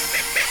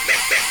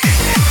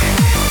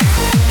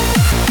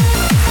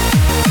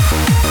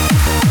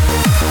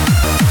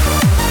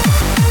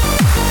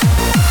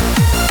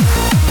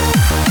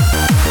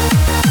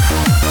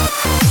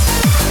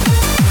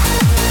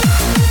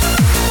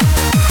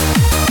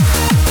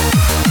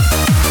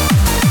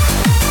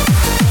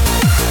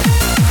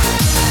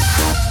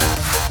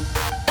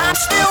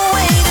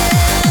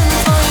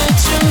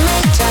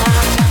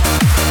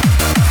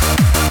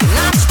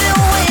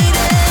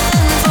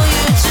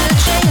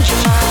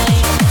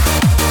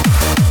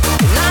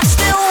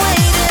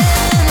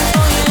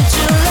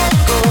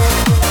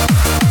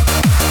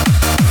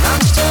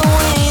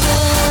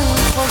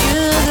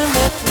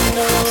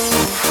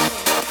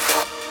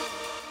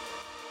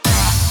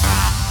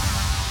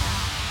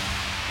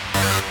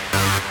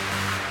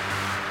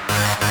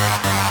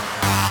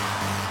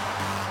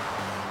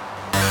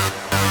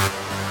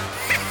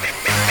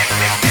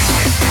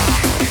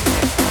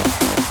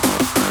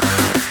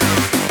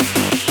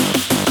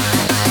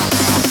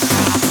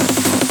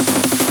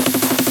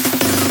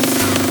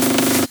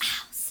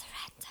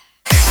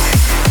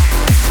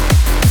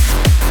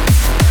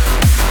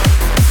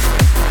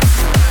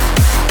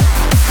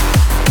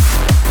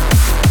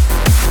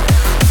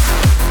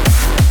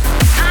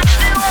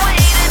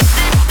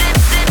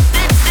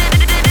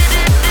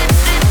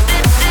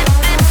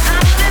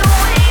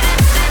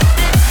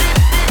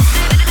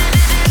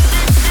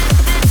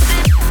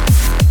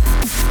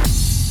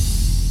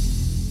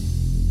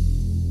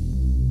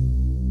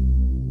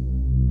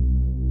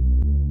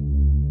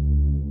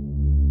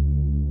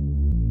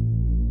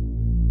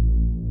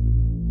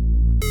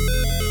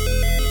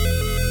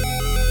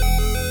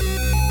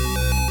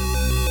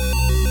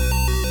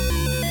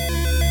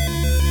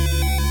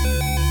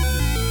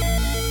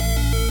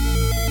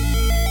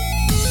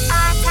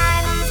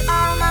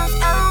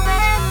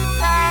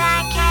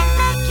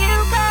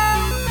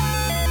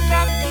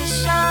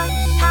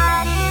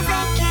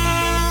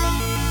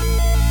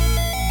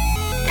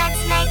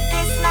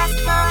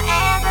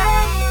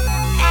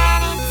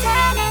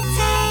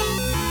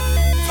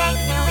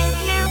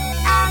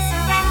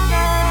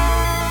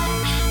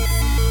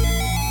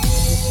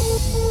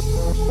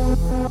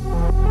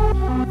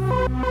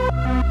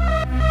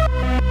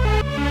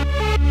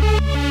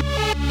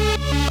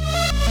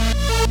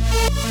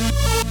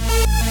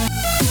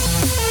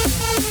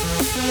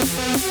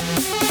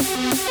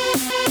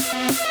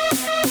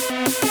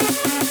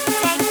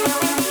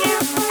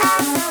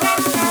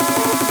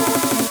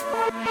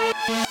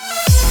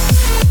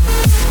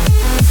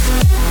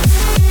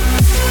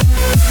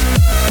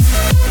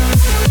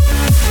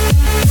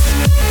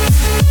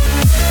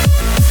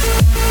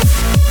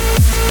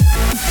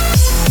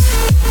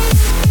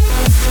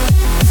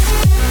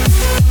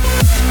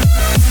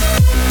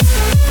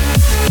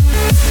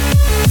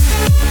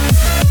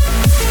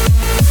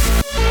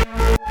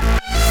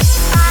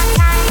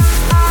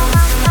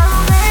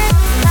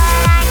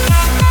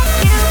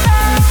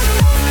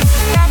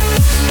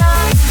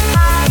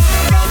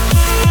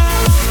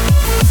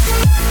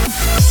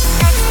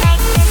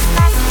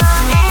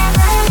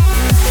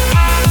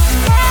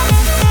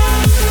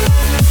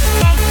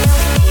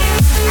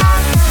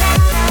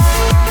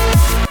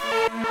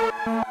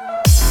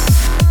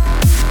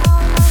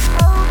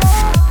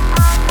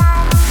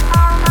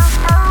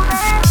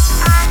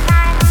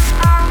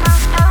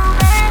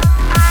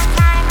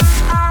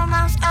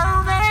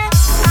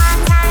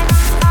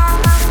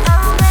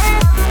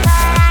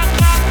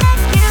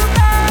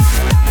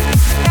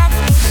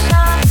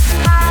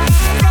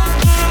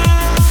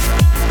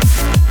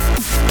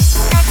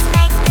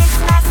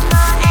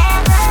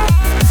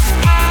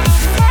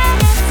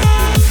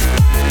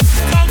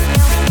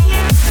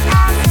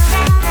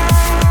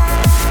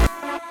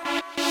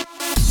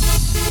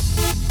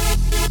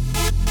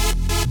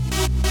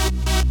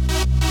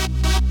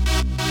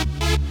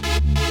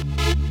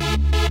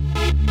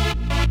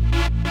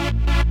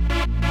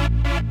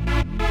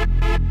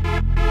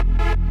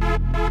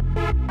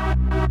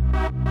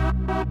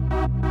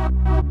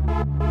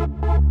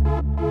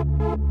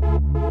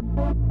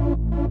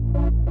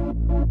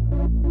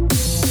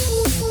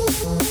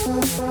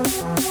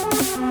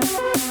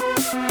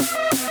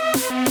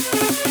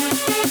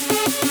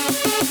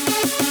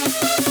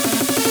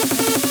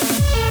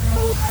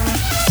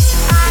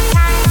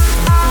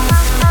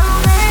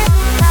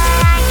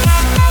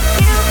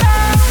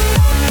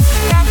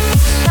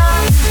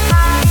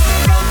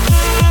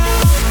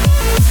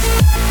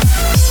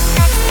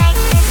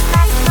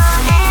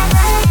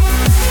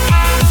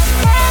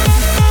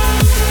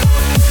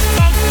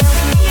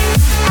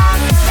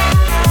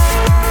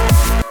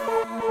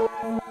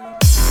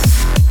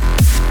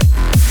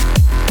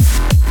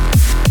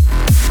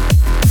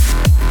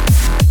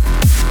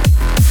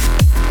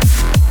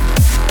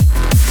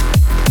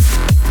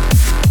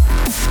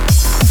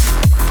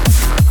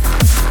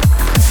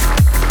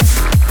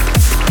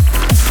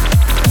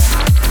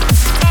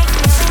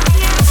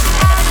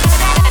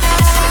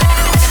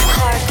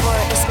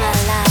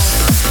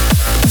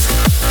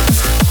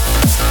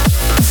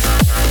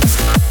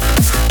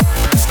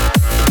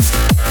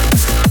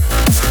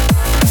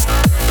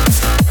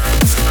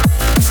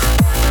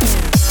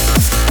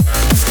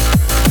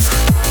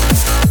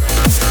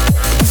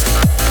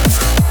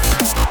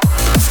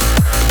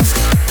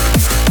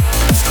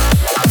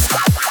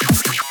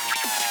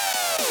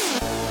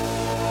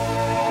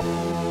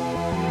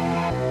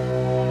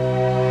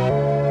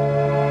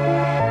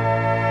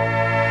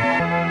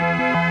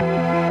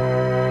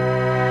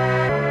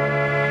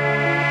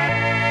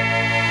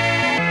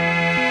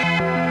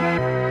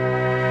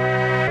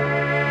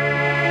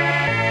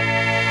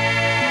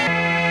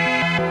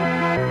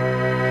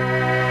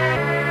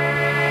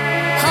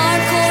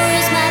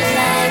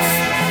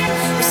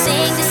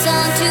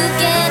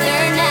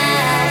 together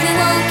now. We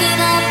won't give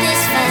up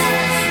this fight,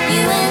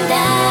 you and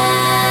I.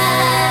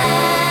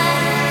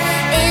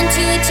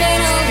 Into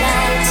eternal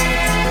light,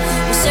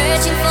 we're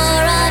searching for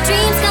our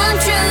dreams come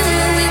true.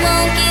 We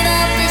won't give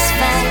up this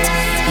fight,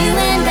 you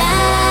and I.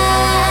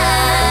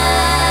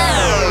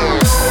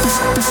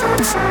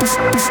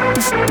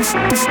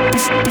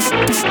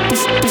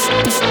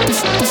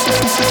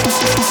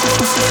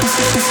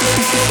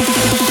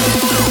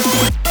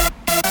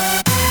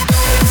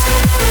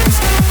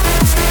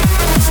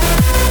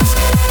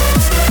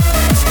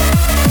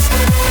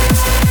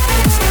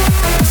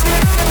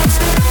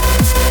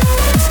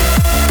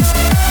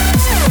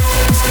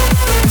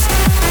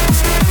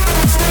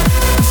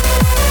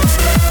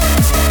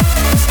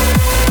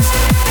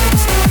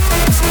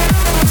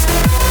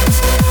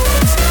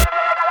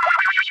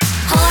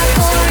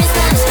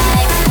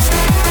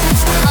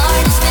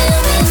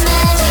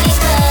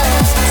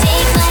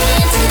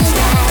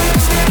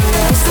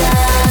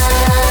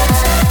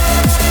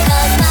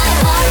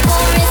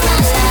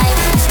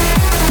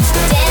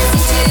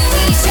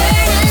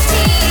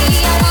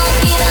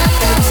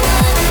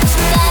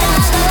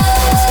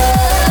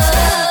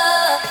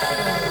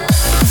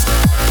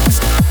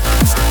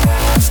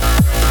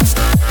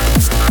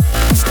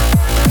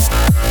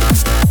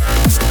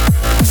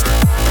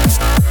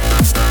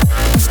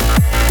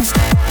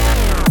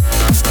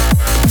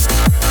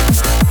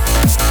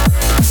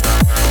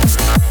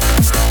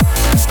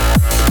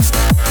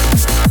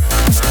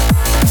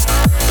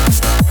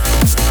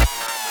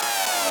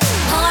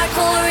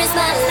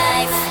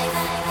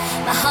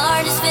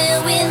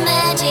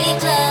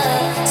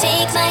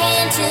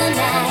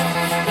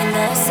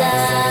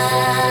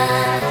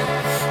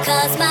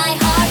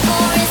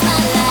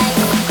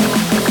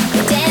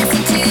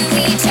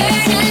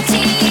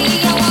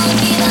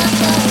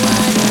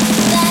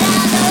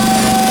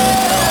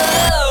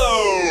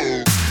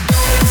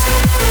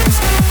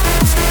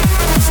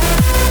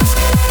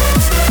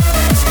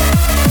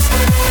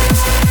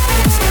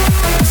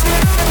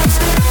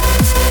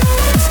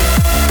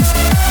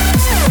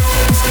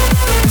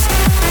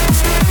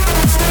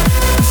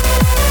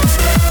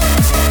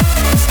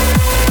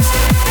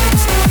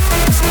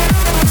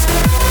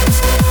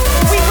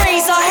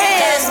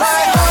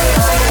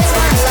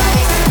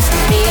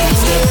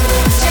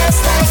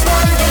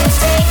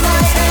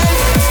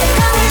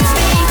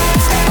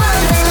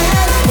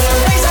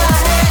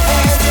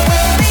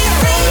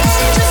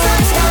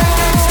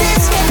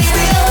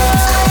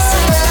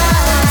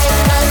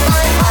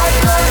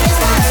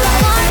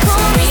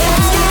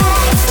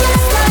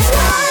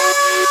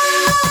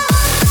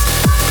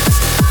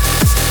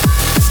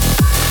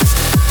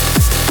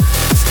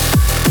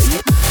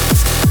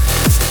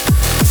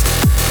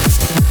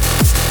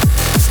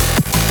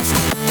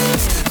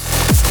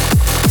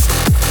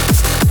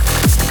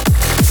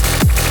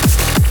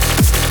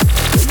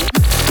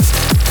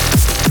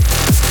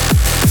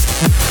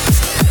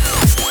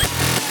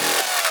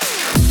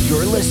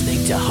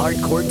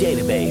 Hardcore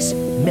Database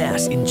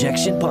Mass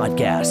Injection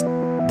Podcast,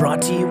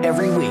 brought to you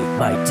every week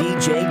by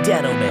DJ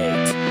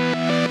Danomate.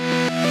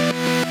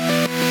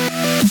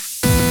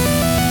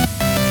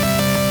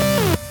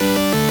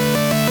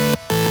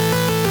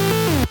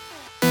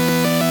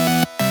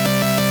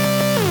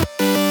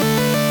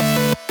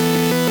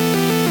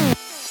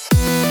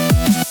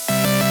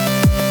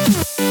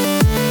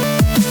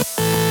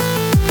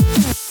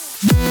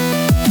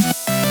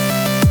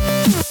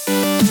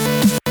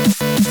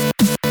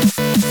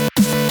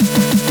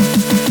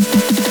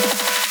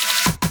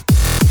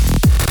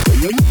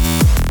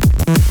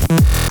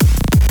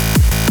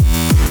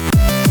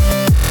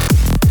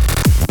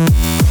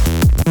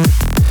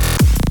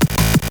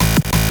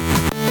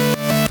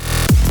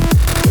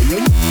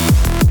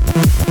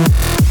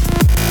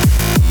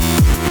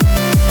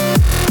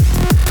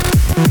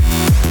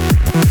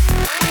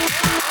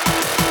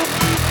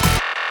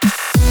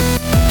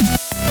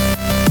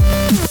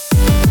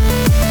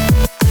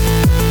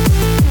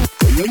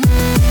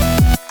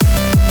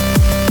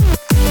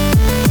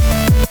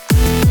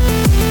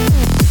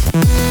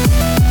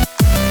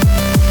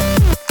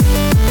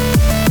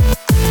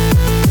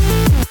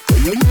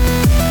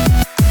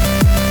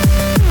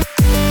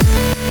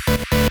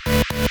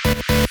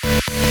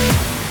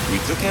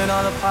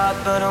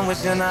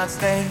 You're not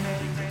staying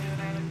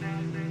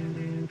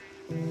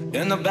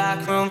in the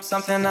back room.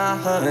 Something I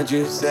heard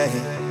you say.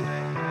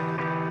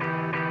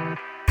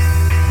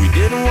 We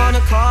didn't want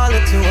to call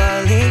it too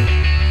early.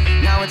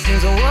 Now it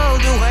seems a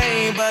world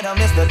away, but I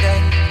miss the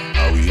day.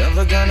 Are we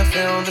ever gonna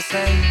feel the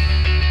same?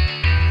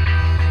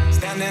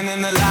 Standing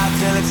in the light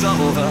till it's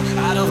over,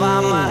 out of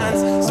our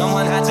minds.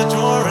 Someone had to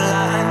draw a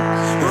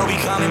line. We'll be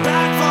coming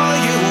back for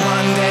you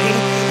one day.